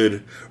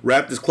stood,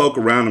 wrapped his cloak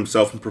around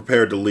himself, and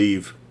prepared to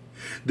leave.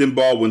 Then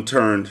Baldwin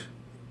turned.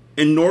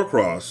 And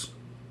Norcross?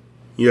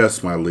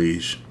 Yes, my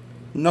liege.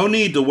 No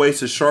need to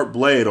waste a sharp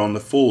blade on the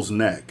fool's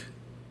neck.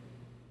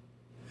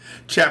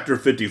 Chapter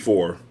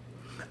 54.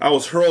 I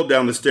was hurled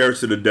down the stairs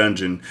to the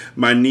dungeon,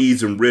 my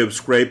knees and ribs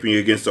scraping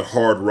against the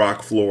hard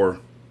rock floor.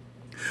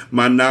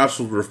 My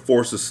nostrils were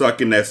forced to suck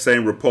in that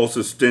same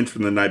repulsive stench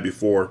from the night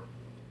before.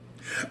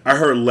 I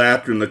heard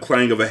laughter and the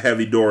clang of a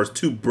heavy door as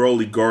two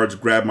burly guards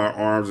grabbed my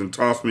arms and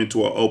tossed me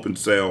into an open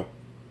cell.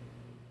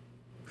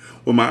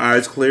 When my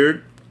eyes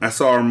cleared, I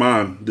saw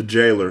Armand, the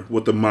jailer,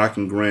 with a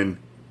mocking grin.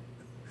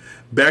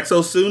 Back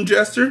so soon,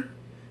 Jester?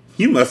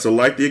 You must have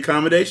liked the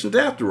accommodations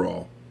after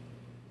all.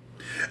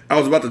 I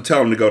was about to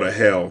tell him to go to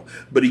hell,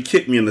 but he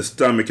kicked me in the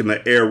stomach and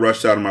the air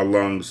rushed out of my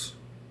lungs.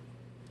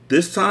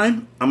 This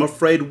time, I'm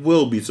afraid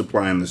we'll be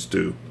supplying the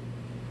stew.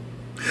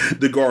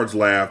 The guards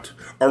laughed.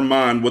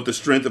 Armand, with the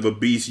strength of a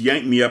beast,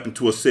 yanked me up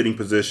into a sitting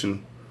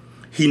position.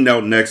 He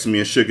knelt next to me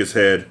and shook his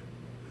head.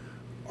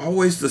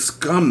 Always the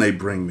scum they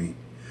bring me.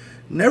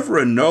 Never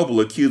a noble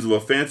accused of a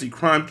fancy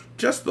crime,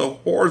 just the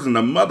whores and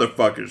the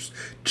motherfuckers.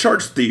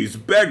 Church thieves,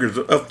 beggars,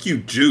 a few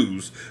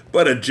Jews.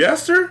 But a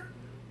jester?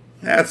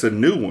 That's a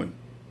new one.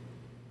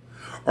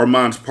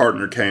 Armand's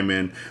partner came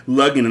in,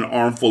 lugging an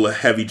armful of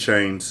heavy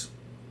chains.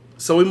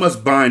 So we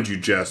must bind you,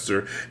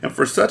 Jester, and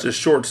for such a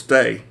short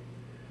stay.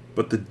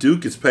 But the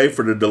Duke has paid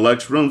for the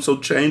deluxe room, so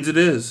chains it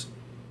is.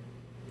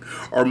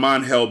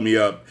 Armand held me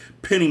up,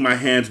 pinning my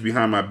hands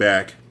behind my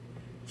back.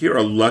 You're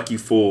a lucky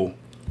fool.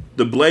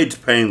 The blade's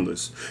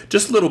painless.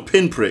 Just a little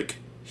pinprick.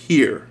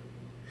 Here.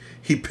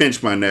 He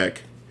pinched my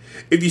neck.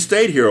 If you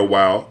stayed here a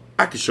while,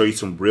 I could show you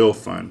some real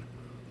fun.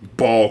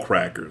 Ball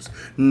crackers,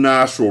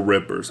 nostril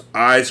rippers,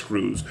 eye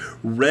screws,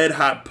 red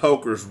hot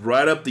pokers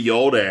right up the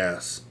old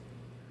ass.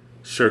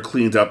 Sure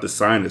cleans out the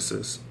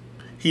sinuses.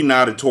 He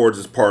nodded towards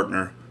his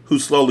partner, who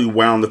slowly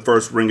wound the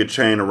first ring of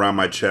chain around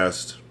my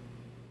chest.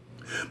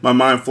 My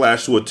mind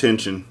flashed to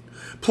attention.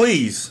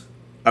 Please!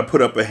 I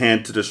put up a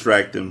hand to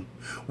distract him.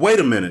 Wait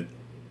a minute.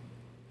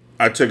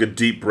 I took a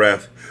deep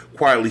breath,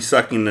 quietly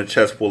sucking in a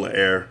chestful of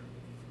air.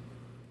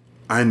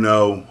 I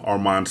know,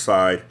 Armand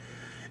sighed.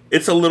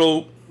 It's a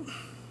little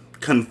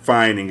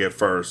confining at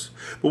first,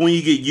 but when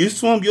you get used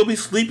to him, you'll be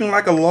sleeping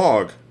like a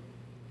log.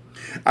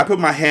 I put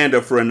my hand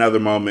up for another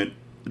moment,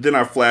 then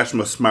I flashed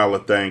him a smile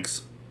of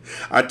thanks.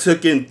 I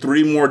took in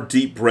 3 more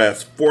deep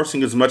breaths,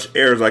 forcing as much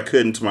air as I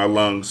could into my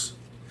lungs.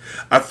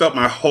 I felt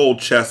my whole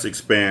chest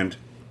expand.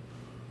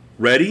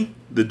 Ready?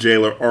 The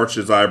jailer arched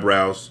his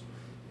eyebrows.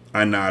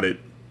 I nodded.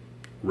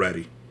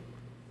 Ready.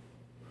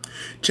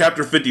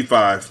 Chapter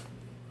 55.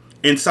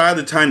 Inside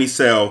the tiny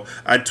cell,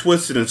 I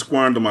twisted and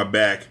squirmed on my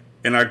back,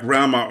 and I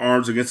ground my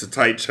arms against the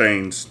tight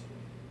chains.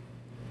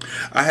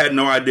 I had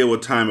no idea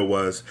what time it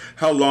was,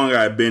 how long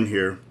I had been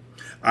here.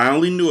 I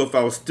only knew if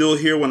I was still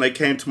here when they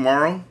came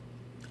tomorrow,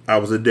 I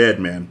was a dead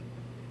man.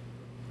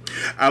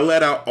 I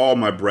let out all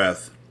my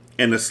breath,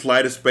 and the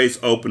slightest space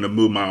opened to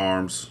move my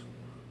arms.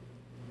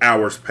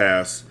 Hours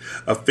passed.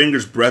 A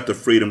finger's breath of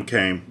freedom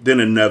came, then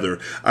another.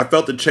 I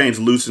felt the chains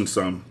loosen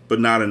some, but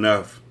not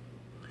enough.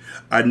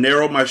 I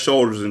narrowed my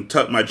shoulders and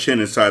tucked my chin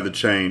inside the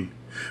chain.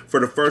 For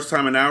the first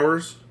time in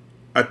hours,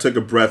 I took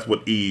a breath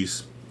with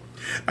ease.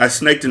 I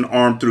snaked an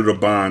arm through the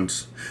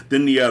bonds,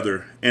 then the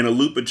other, and a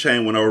loop of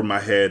chain went over my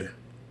head.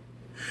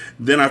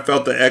 Then I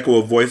felt the echo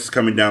of voices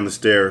coming down the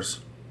stairs.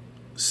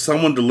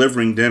 Someone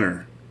delivering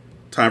dinner.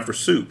 Time for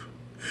soup.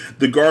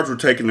 The guards were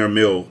taking their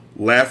meal,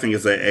 laughing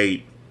as they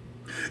ate.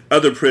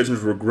 Other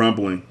prisoners were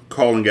grumbling,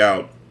 calling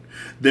out.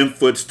 Then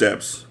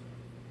footsteps.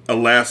 A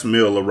last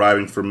meal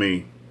arriving for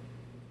me.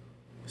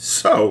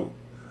 So,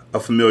 a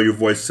familiar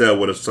voice said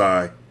with a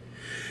sigh,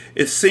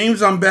 it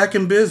seems I'm back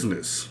in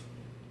business.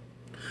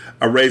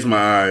 I raised my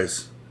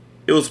eyes.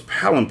 It was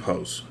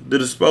Palimpos, the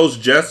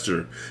disposed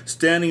jester,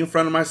 standing in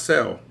front of my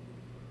cell.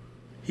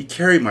 He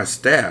carried my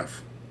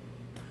staff.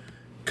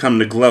 Come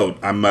to gloat,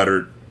 I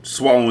muttered,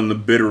 swallowing the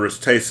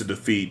bitterest taste of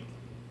defeat.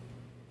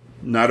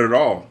 Not at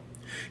all.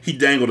 He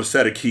dangled a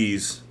set of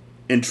keys.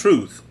 In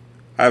truth,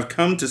 I have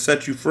come to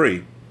set you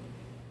free.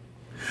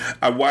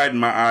 I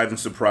widened my eyes in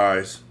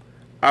surprise.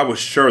 I was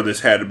sure this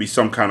had to be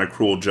some kind of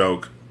cruel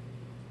joke.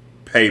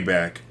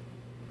 Payback.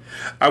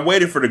 I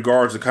waited for the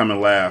guards to come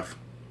and laugh,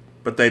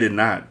 but they did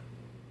not.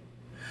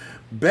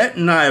 Bet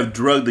and I have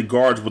drugged the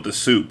guards with the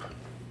soup.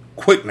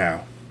 Quick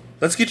now.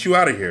 Let's get you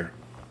out of here.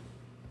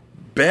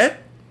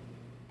 Bet?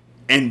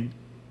 And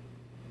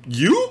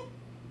you?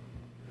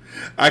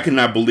 I could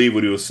not believe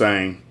what he was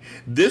saying.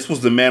 This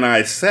was the man I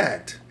had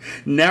sacked.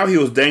 Now he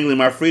was dangling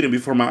my freedom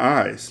before my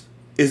eyes.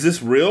 Is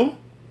this real?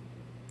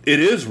 It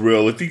is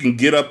real if you can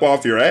get up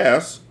off your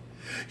ass.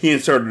 He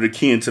inserted a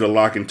key into the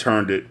lock and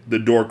turned it, the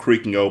door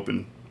creaking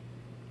open.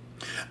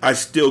 I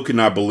still could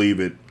not believe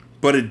it,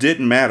 but it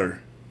didn't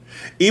matter.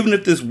 Even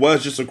if this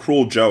was just a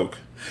cruel joke,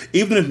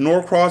 even if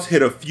Norcross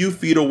hid a few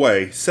feet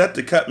away, set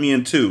to cut me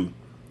in two,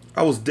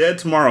 I was dead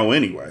tomorrow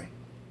anyway.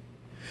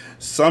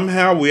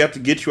 Somehow we have to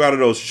get you out of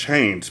those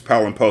chains,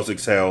 Palimpos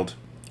exhaled.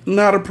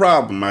 Not a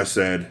problem, I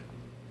said.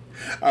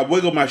 I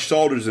wiggled my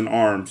shoulders and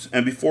arms,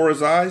 and before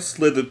his eyes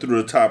slithered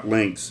through the top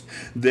links.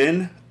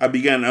 Then I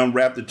began to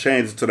unwrap the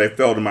chains until they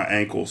fell to my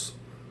ankles.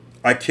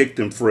 I kicked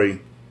them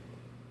free.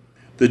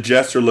 The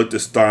jester looked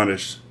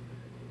astonished.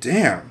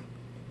 Damn,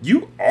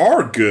 you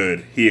are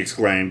good, he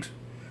exclaimed.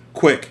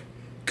 Quick,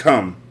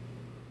 come.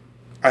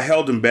 I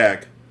held him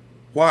back.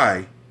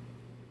 Why?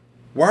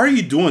 Why are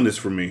you doing this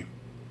for me?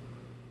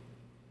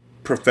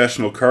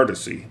 Professional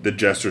courtesy, the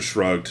jester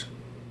shrugged.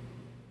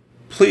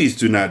 Please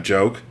do not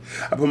joke.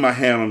 I put my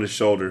hand on his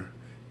shoulder.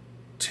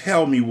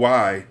 Tell me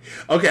why.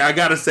 Okay, I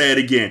gotta say it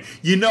again.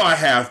 You know I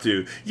have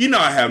to. You know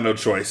I have no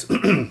choice.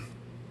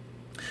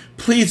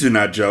 Please do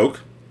not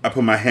joke. I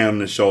put my hand on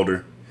his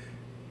shoulder.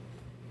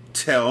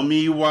 Tell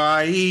me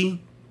why.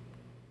 He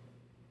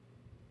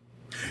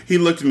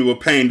looked at me with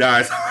pained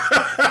eyes.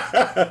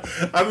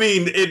 I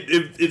mean,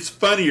 it's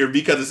funnier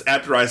because it's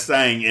after I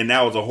sang and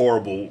that was a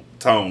horrible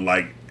tone.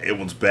 Like, it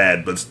was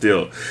bad, but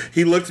still.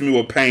 He looked at me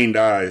with pained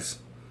eyes.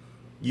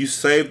 You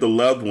saved the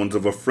loved ones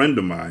of a friend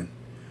of mine.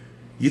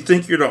 You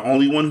think you're the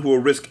only one who will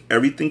risk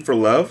everything for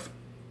love?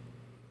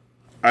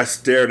 I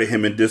stared at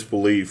him in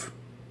disbelief.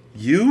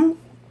 You?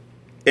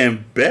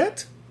 And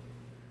Bet?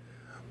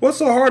 What's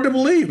so hard to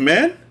believe,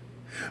 man?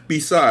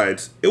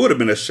 Besides, it would have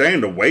been a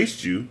shame to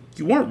waste you.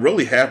 You weren't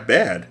really half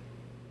bad.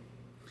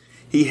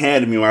 He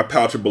handed me my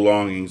pouch of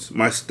belongings,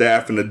 my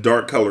staff, and a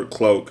dark-colored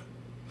cloak.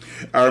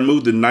 I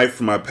removed the knife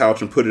from my pouch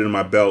and put it in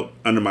my belt,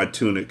 under my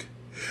tunic.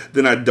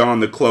 Then I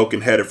donned the cloak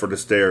and headed for the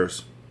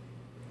stairs.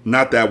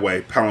 Not that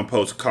way,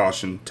 Palimpos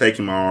cautioned,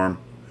 taking my arm.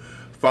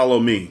 Follow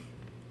me.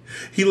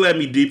 He led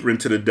me deeper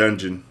into the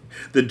dungeon.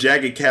 The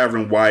jagged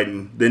cavern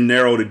widened, then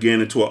narrowed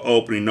again into an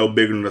opening no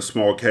bigger than a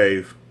small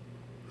cave.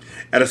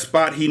 At a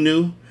spot he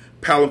knew,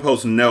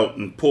 Palimpos knelt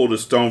and pulled a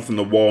stone from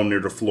the wall near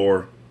the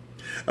floor.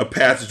 A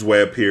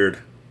passageway appeared.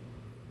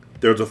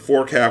 There was a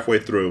fork halfway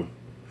through.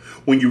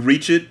 When you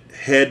reach it,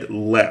 head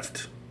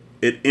left.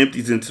 It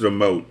empties into the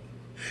moat.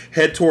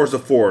 Head towards the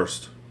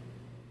forest.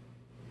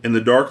 In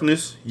the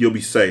darkness, you'll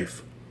be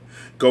safe.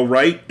 Go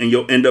right and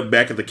you'll end up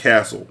back at the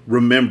castle.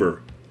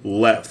 Remember,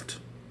 left.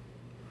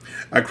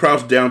 I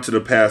crouched down to the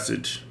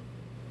passage.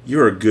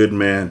 You're a good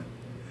man.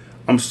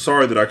 I'm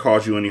sorry that I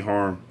caused you any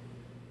harm.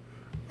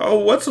 Oh,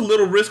 what's a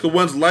little risk of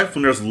one's life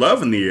when there's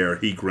love in the air?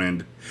 He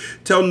grinned.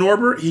 Tell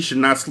Norbert he should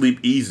not sleep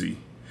easy.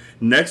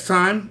 Next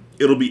time,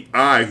 it'll be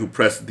I who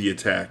presses the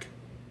attack.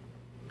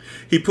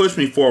 He pushed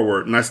me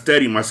forward, and I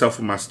steadied myself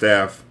with my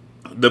staff.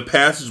 The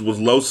passage was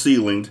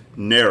low-ceilinged,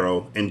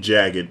 narrow, and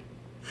jagged.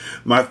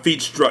 My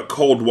feet struck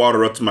cold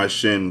water up to my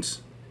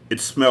shins. It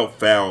smelled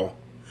foul.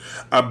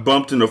 I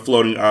bumped into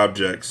floating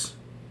objects.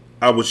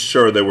 I was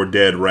sure they were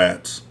dead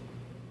rats.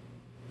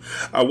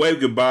 I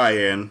waved goodbye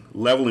and,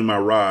 leveling my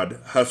rod,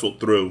 hustled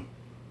through.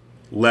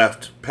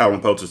 Left,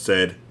 Palimpota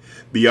said,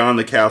 beyond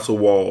the castle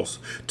walls,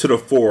 to the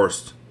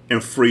forest,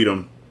 and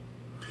freedom.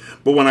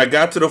 But when I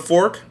got to the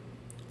fork,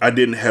 I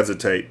didn't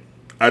hesitate.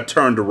 I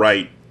turned to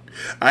right.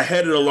 I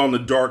headed along the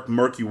dark,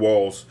 murky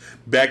walls,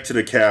 back to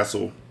the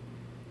castle.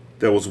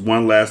 There was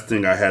one last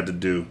thing I had to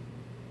do.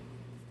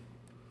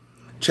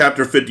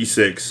 Chapter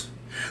 56.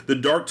 The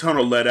dark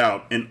tunnel led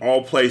out, in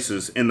all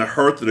places, in the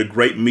hearth of the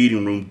great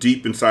meeting room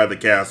deep inside the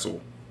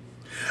castle.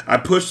 I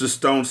pushed the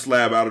stone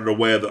slab out of the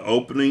way of the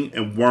opening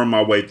and wormed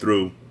my way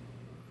through.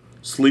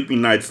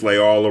 Sleeping knights lay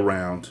all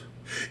around.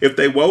 If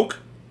they woke,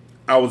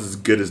 I was as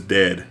good as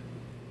dead.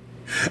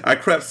 I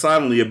crept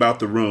silently about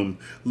the room,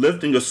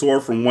 lifting a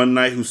sword from one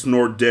knight who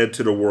snored dead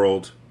to the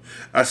world.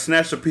 I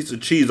snatched a piece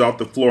of cheese off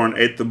the floor and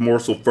ate the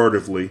morsel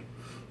furtively.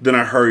 Then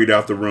I hurried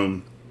out the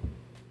room.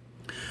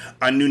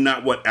 I knew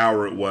not what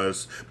hour it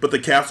was, but the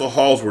castle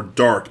halls were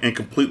dark and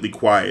completely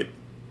quiet.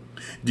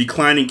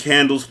 Declining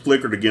candles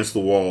flickered against the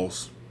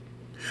walls.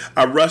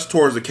 I rushed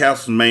towards the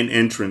castle's main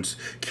entrance,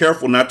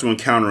 careful not to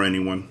encounter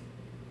anyone.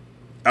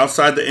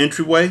 Outside the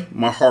entryway,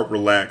 my heart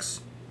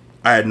relaxed.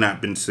 I had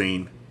not been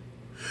seen.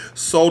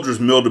 Soldiers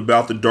milled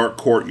about the dark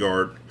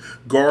courtyard.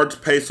 Guards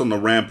paced on the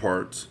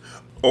ramparts.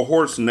 A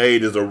horse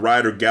neighed as a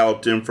rider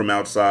galloped in from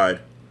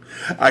outside.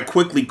 I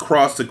quickly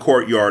crossed the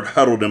courtyard,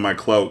 huddled in my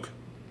cloak.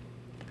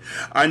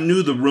 I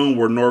knew the room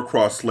where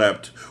Norcross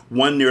slept,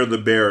 one near the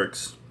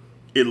barracks.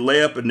 It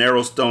lay up a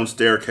narrow stone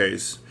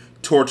staircase,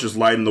 torches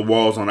lighting the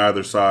walls on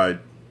either side.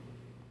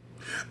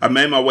 I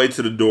made my way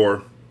to the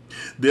door.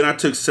 Then I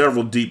took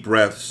several deep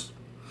breaths.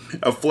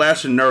 A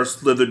flash of nerve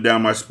slithered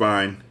down my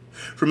spine.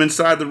 From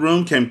inside the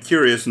room came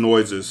curious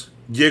noises,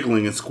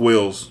 giggling and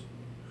squeals.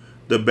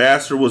 The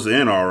bastard was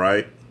in, all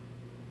right.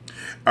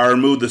 I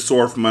removed the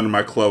sword from under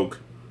my cloak.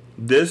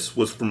 This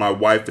was for my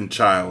wife and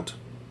child.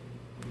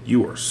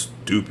 You are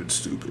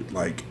stupid.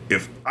 Like,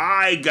 if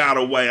I got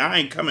away, I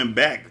ain't coming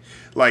back.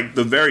 Like,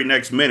 the very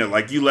next minute,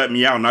 like, you let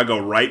me out and I go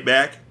right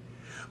back.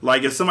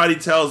 Like, if somebody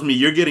tells me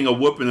you're getting a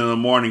whooping in the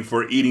morning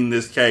for eating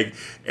this cake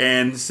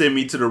and send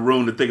me to the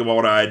room to think about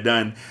what I had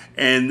done,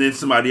 and then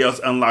somebody else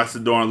unlocks the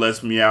door and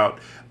lets me out,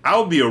 I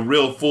would be a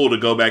real fool to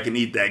go back and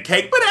eat that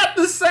cake. But at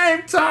the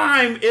same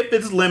time, if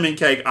it's lemon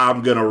cake,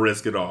 I'm going to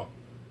risk it all.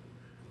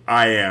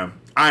 I am.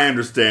 I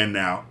understand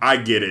now. I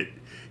get it.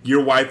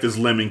 Your wife is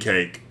lemon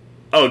cake.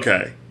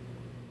 Okay.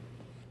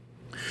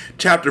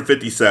 Chapter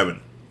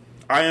 57.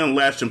 I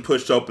unlatched and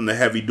pushed open the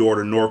heavy door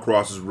to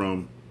Norcross's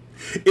room.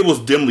 It was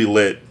dimly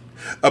lit.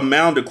 A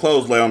mound of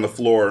clothes lay on the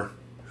floor.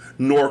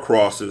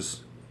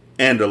 Norcross's.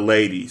 And a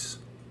lady's.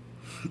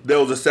 There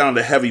was a sound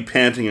of heavy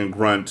panting and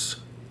grunts.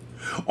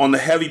 On the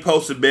heavy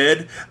posted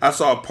bed, I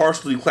saw a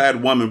partially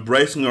clad woman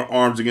bracing her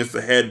arms against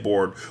the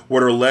headboard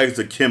with her legs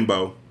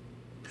akimbo.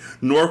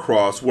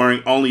 Norcross,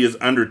 wearing only his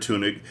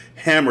undertunic,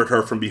 hammered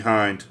her from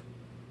behind.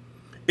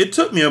 It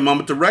took me a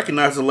moment to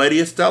recognize the Lady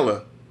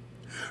Estella.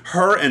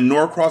 Her and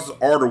Norcross's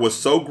ardor was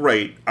so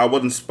great, I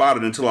wasn't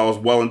spotted until I was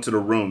well into the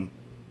room.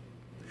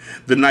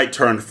 The knight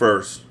turned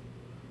first.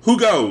 Who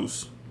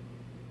goes?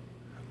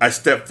 I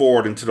stepped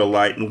forward into the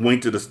light and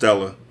winked at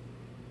Estella.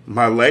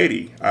 My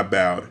lady, I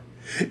bowed.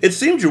 It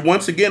seems you're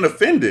once again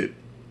offended.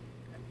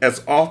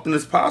 As often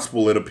as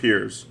possible, it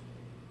appears.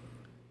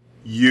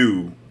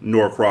 You,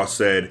 Norcross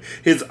said.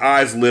 His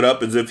eyes lit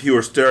up as if he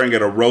were staring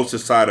at a roasted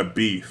side of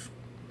beef.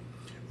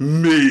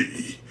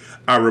 Me,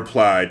 I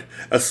replied,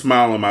 a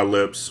smile on my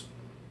lips.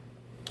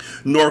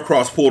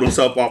 Norcross pulled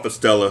himself off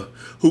Estella,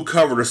 who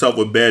covered herself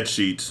with bed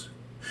sheets.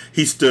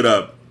 He stood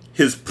up,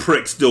 his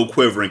prick still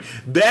quivering.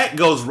 That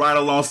goes right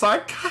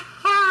alongside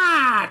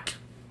cock.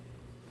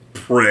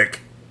 Prick.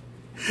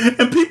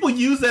 And people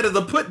use that as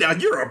a put down.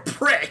 You're a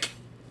prick.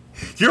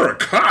 You're a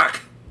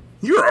cock.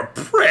 You're a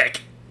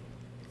prick.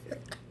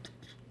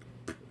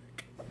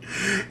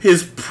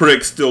 His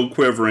prick still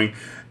quivering,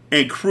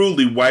 and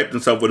crudely wiped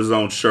himself with his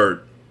own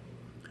shirt.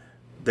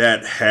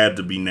 That had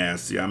to be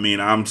nasty. I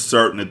mean, I'm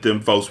certain that them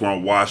folks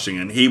weren't washing,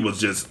 and he was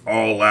just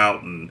all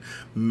out and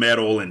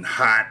metal and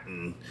hot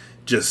and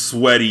just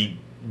sweaty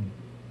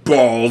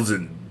balls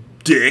and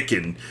dick,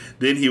 and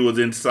then he was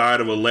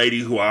inside of a lady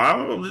who I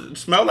don't know,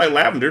 smelled like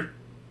lavender.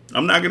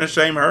 I'm not going to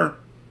shame her.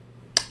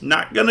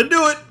 Not going to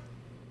do it.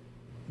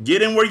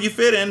 Get in where you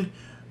fit in.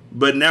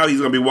 But now he's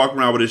going to be walking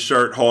around with his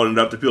shirt, holding it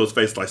up to people's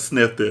face like,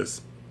 sniff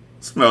this.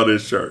 Smell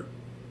this shirt.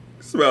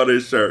 Smell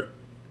this shirt.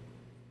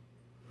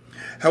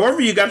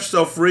 However you got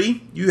yourself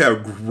free, you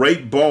have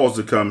great balls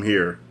to come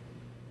here.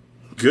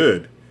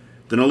 Good.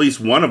 Then at least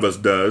one of us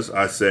does,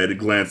 I said,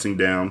 glancing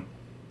down.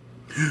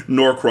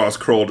 Norcross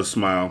curled a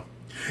smile.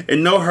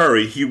 In no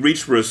hurry, he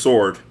reached for his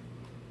sword.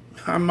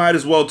 I might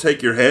as well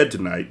take your head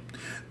tonight.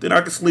 Then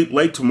I can sleep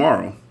late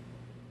tomorrow.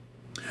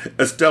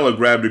 Estella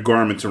grabbed her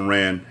garments and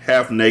ran,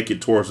 half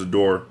naked, towards the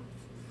door.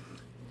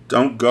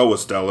 Don't go,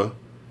 Estella,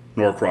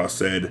 Norcross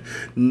said.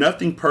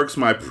 Nothing perks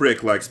my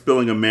prick like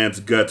spilling a man's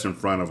guts in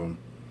front of him.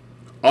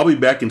 I'll be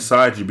back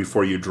inside you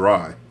before you're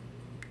dry.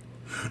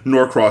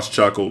 Norcross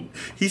chuckled.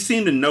 He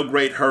seemed in no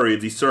great hurry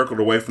as he circled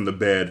away from the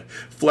bed,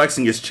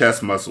 flexing his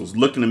chest muscles,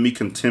 looking at me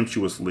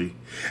contemptuously,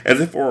 as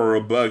if it were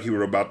a bug he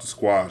were about to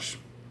squash.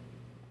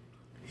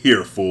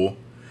 Here, fool.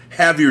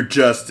 Have your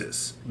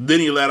justice. Then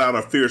he let out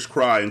a fierce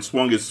cry and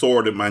swung his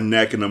sword at my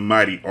neck in a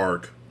mighty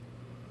arc.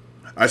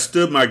 I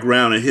stood my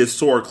ground and his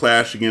sword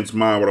clashed against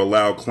mine with a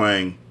loud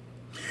clang.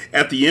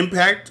 At the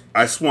impact,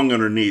 I swung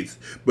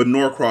underneath, but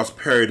Norcross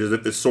parried as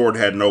if his sword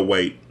had no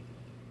weight.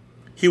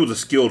 He was a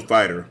skilled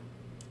fighter.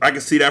 I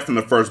could see that from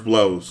the first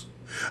blows.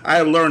 I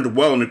had learned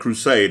well in the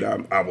crusade.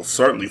 I was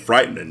certainly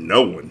frightened at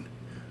no one.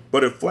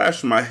 But it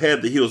flashed in my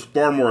head that he was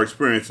far more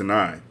experienced than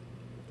I.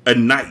 A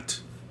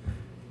knight.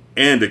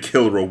 And a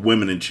killer of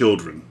women and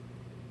children.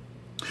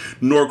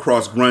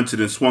 Norcross grunted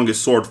and swung his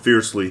sword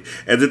fiercely,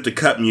 as if to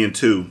cut me in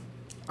two.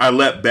 I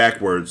leapt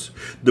backwards,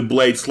 the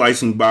blade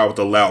slicing by with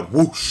a loud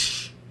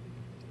whoosh.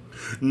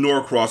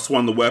 Norcross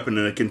swung the weapon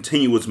in a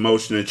continuous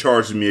motion and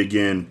charged me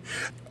again.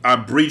 I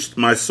breached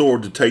my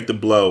sword to take the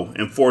blow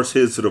and force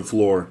his to the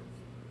floor.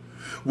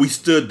 We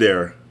stood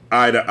there,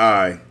 eye to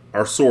eye,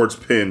 our swords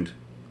pinned.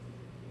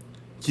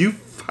 You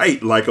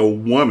fight like a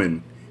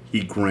woman,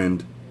 he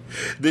grinned.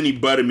 Then he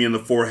butted me in the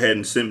forehead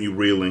and sent me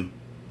reeling.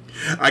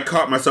 I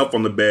caught myself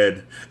on the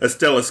bed,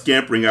 Estella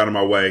scampering out of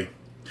my way.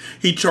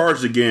 He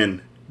charged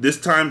again, this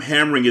time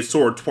hammering his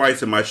sword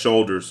twice at my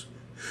shoulders.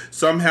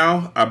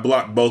 Somehow, I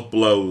blocked both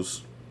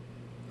blows.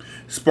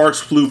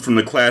 Sparks flew from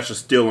the clash of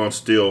steel on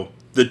steel.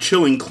 The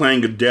chilling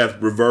clang of death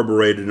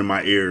reverberated in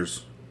my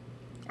ears.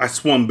 I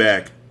swung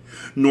back.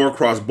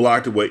 Norcross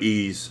blocked it with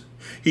ease.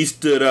 He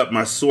stood up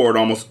my sword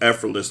almost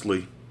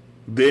effortlessly.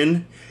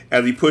 Then,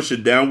 as he pushed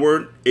it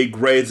downward, it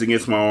grazed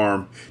against my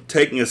arm,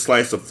 taking a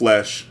slice of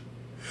flesh.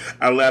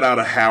 I let out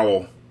a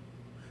howl.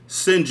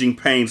 Singeing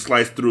pain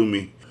sliced through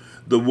me.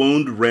 The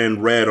wound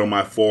ran red on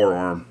my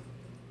forearm.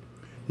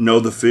 Know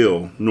the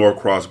feel,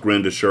 Norcross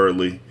grinned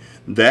assuredly.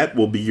 That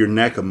will be your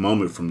neck a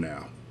moment from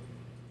now.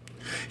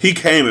 He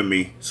came at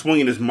me,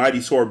 swinging his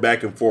mighty sword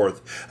back and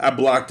forth. I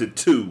blocked it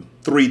 2,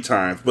 3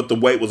 times, but the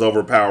weight was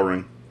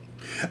overpowering.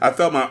 I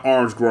felt my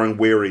arms growing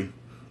weary.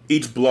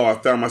 Each blow I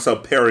found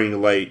myself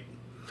parrying late.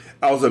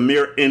 I was a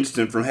mere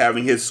instant from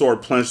having his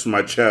sword plunged in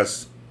my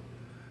chest.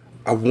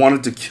 I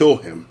wanted to kill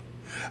him.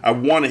 I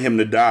wanted him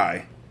to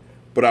die.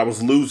 But I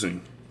was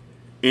losing.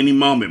 Any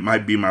moment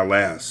might be my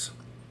last.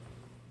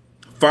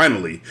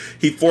 Finally,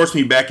 he forced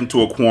me back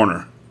into a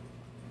corner.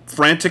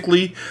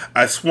 Frantically,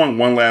 I swung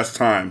one last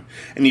time,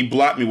 and he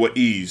blocked me with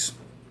ease.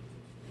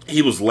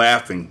 He was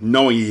laughing,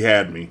 knowing he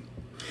had me.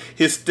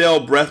 His stale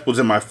breath was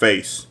in my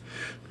face.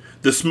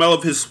 The smell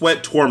of his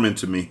sweat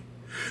tormented me.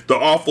 The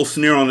awful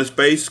sneer on his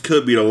face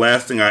could be the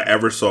last thing I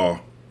ever saw.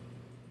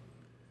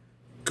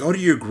 Go to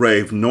your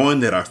grave knowing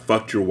that I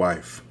fucked your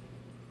wife.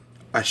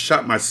 I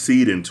shot my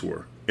seed into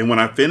her, and when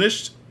I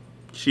finished,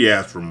 she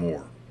asked for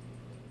more.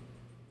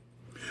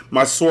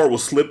 My sword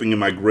was slipping in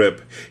my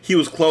grip. He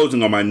was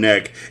closing on my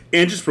neck,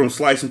 inches from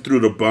slicing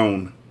through the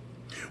bone.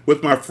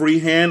 With my free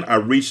hand, I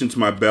reached into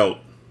my belt.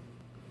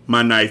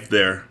 My knife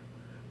there.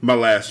 My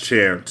last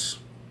chance.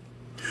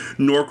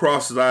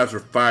 Norcross's eyes were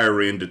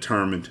fiery and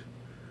determined.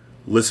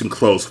 Listen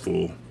close,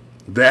 fool.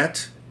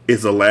 That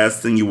is the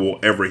last thing you will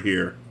ever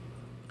hear.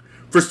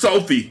 For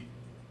Sophie!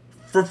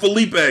 For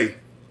Felipe!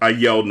 I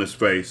yelled in his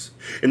face.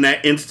 In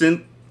that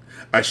instant,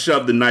 I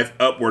shoved the knife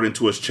upward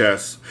into his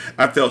chest.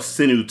 I felt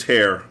sinew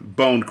tear,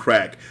 bone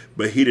crack,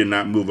 but he did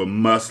not move a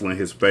muscle in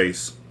his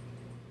face.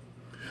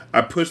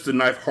 I pushed the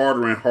knife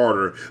harder and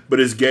harder, but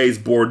his gaze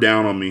bore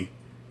down on me.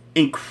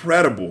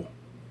 Incredible!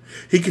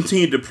 He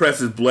continued to press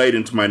his blade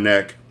into my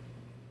neck.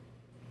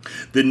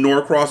 Then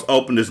Norcross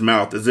opened his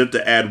mouth as if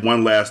to add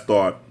one last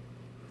thought.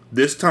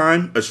 This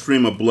time, a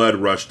stream of blood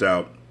rushed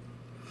out.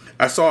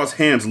 I saw his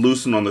hands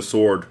loosen on the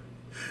sword.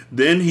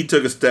 Then he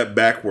took a step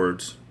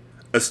backwards.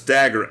 A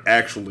stagger,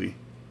 actually.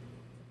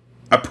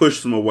 I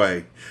pushed him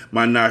away,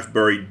 my knife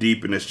buried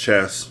deep in his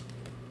chest.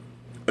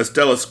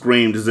 Estella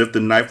screamed as if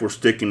the knife were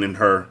sticking in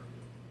her.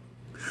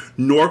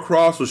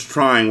 Norcross was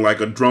trying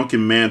like a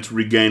drunken man to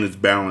regain his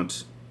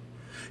balance.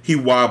 He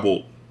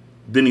wobbled,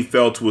 then he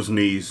fell to his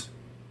knees.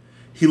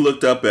 He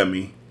looked up at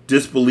me,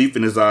 disbelief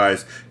in his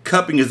eyes,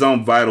 cupping his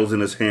own vitals in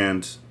his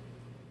hands.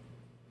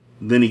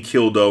 Then he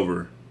keeled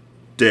over,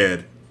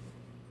 dead.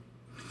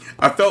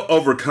 I felt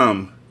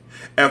overcome,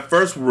 at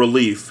first with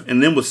relief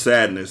and then with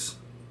sadness.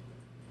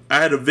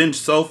 I had avenged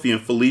Sophie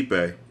and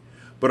Felipe,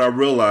 but I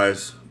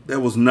realized there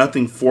was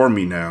nothing for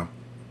me now.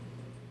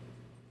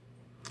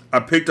 I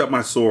picked up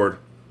my sword.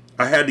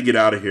 I had to get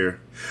out of here.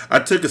 I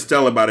took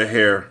Estella by the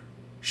hair.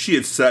 She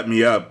had set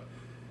me up.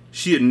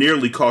 She had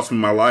nearly cost me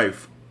my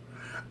life.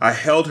 I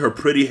held her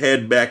pretty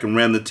head back and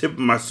ran the tip of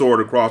my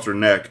sword across her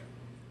neck.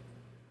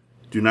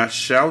 Do not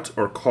shout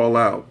or call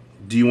out.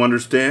 Do you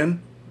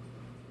understand?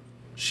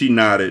 She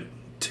nodded,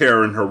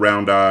 terror in her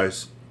round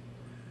eyes.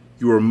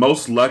 You are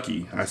most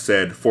lucky, I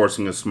said,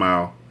 forcing a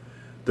smile,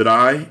 that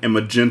I am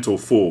a gentle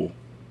fool.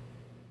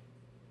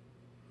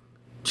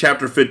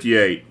 Chapter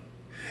 58.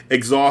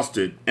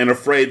 Exhausted and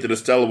afraid that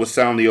Estella would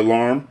sound the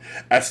alarm,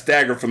 I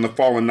staggered from the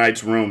fallen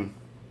knight's room.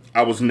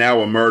 I was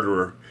now a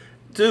murderer.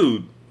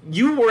 Dude,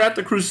 you were at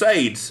the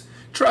Crusades.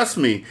 Trust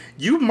me,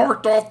 you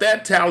marked off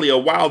that tally a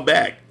while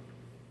back.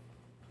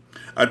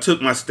 I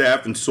took my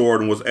staff and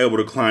sword and was able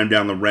to climb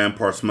down the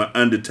ramparts from an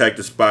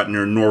undetected spot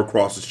near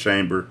Norcross's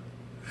chamber.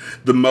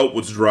 The moat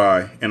was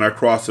dry, and I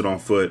crossed it on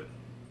foot.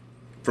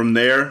 From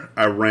there,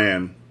 I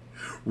ran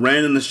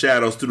in the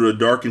shadows through the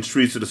darkened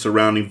streets of the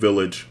surrounding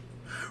village.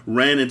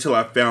 Ran until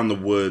I found the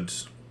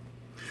woods.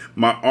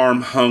 My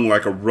arm hung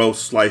like a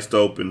roast sliced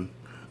open.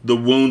 The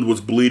wound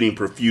was bleeding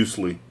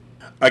profusely.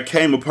 I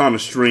came upon a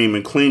stream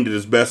and cleaned it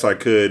as best I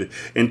could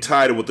and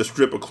tied it with a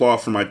strip of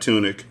cloth from my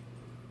tunic.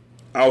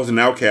 I was an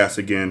outcast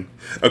again,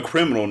 a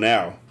criminal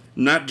now,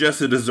 not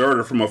just a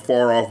deserter from a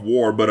far-off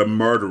war, but a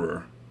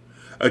murderer,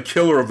 a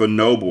killer of a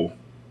noble.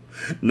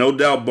 No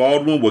doubt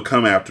Baldwin would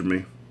come after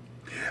me.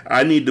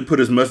 I needed to put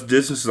as much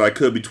distance as I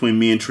could between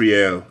me and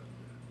Triel.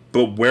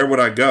 But where would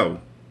I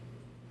go?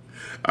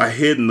 I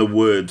hid in the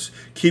woods,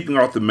 keeping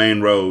off the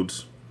main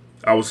roads.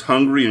 I was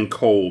hungry and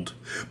cold,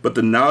 but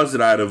the knowledge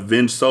that I had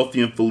avenged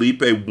Sophie and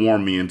Felipe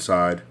warmed me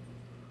inside.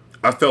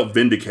 I felt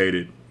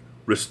vindicated,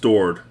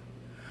 restored.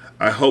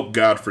 I hope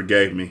God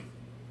forgave me.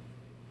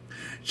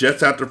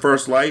 Just after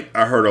first light,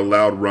 I heard a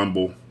loud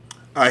rumble.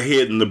 I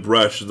hid in the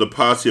brush as a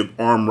posse of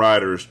armed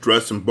riders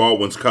dressed in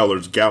Baldwin's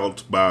colors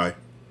galloped by.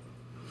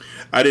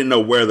 I didn't know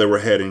where they were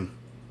heading.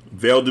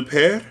 Vale du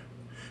Pere?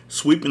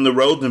 Sweeping the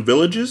roads and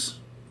villages?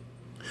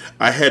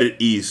 I headed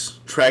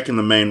east, tracking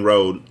the main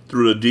road,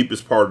 through the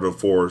deepest part of the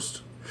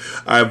forest.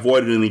 I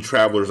avoided any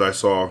travelers I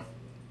saw.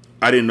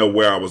 I didn't know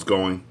where I was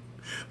going.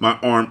 My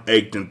arm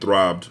ached and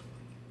throbbed.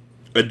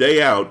 A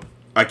day out,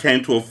 I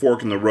came to a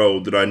fork in the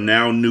road that I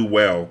now knew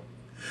well.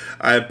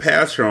 I had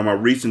passed her on my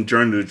recent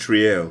journey to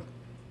Triel.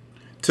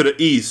 To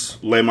the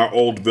east lay my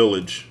old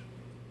village,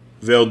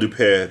 Vale du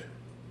Pere.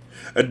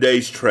 A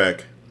day's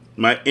trek.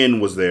 My inn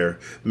was there.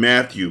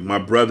 Matthew, my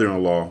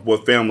brother-in-law,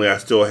 what family I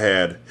still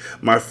had.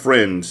 My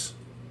friends,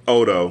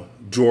 Odo,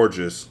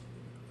 Georges.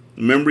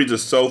 Memories of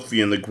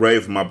Sophie and the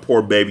grave of my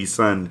poor baby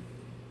son.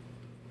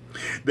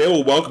 They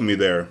will welcome me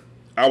there.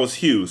 I was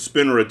Hugh,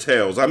 spinner of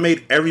tales. I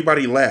made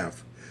everybody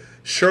laugh.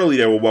 Surely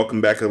they will welcome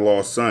back a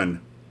lost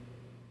son.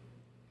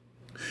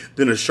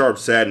 Then a sharp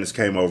sadness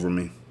came over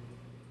me.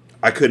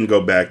 I couldn't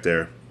go back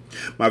there.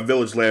 My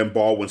village lay in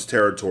Baldwin's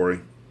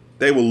territory.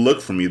 They will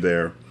look for me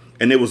there.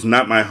 And it was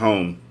not my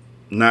home.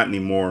 Not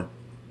anymore.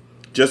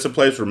 Just a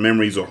place where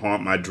memories will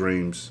haunt my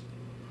dreams.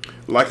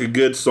 Like a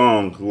good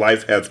song,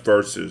 life has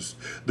verses,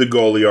 the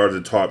Goliards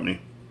had taught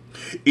me.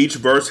 Each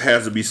verse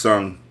has to be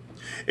sung.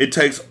 It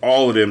takes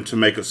all of them to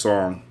make a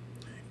song.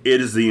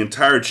 It is the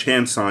entire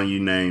chanson you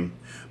name.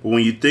 But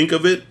when you think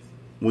of it,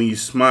 when you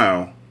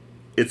smile,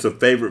 it's a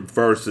favorite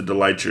verse that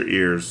delights your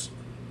ears.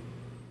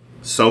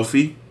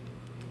 Sophie,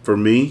 for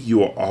me, you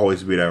will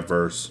always be that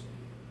verse.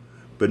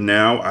 But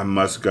now I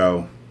must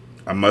go.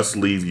 I must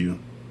leave you.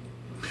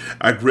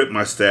 I gripped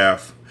my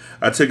staff.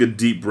 I took a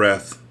deep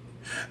breath.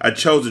 I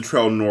chose to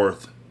trail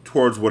north,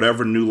 towards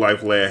whatever new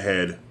life lay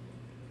ahead,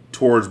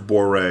 towards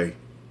Boré.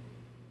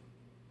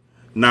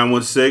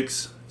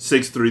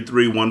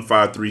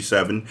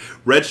 916-633-1537,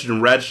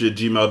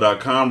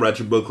 wretchedandratchet@gmail.com,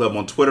 Ratchet Book Club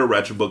on Twitter,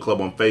 Ratchet Book Club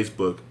on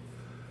Facebook.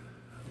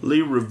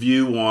 Leave a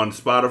review on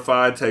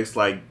Spotify. It takes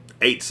like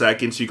 8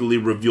 seconds. You can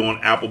leave a review on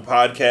Apple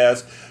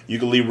Podcasts. You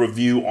can leave a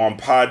review on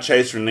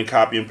Podchaser and then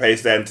copy and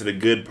paste that into the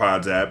Good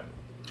Pods app.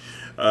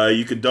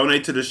 You can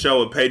donate to the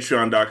show at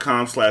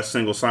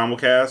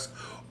patreon.com/singlesimulcast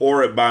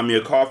or at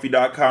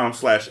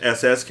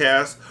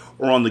buymeacoffee.com/sscast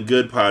or on the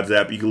Good Pods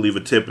app. You can leave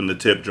a tip in the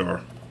tip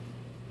jar.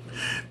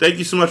 Thank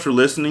you so much for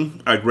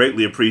listening. I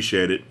greatly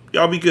appreciate it.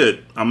 Y'all be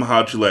good. I'm going to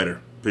holler at you later.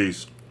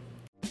 Peace.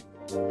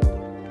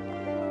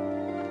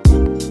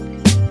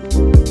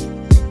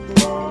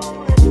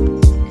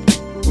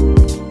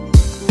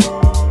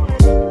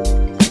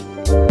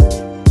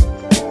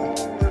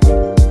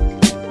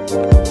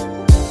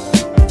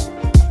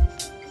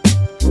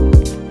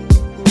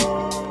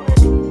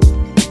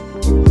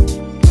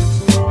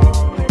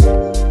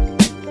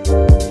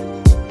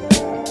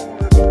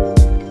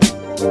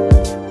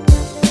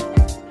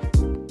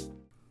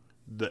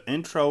 The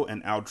intro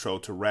and outro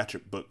to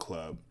Ratchet Book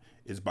Club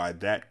is by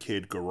That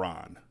Kid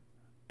Garan,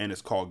 and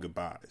it's called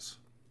Goodbyes.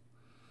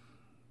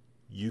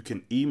 You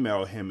can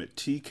email him at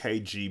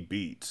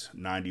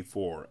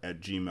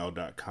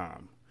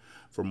tkgbeats94@gmail.com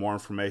for more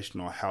information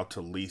on how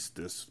to lease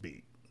this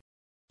beat.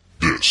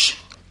 This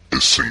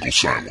is Single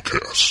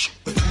Simulcast.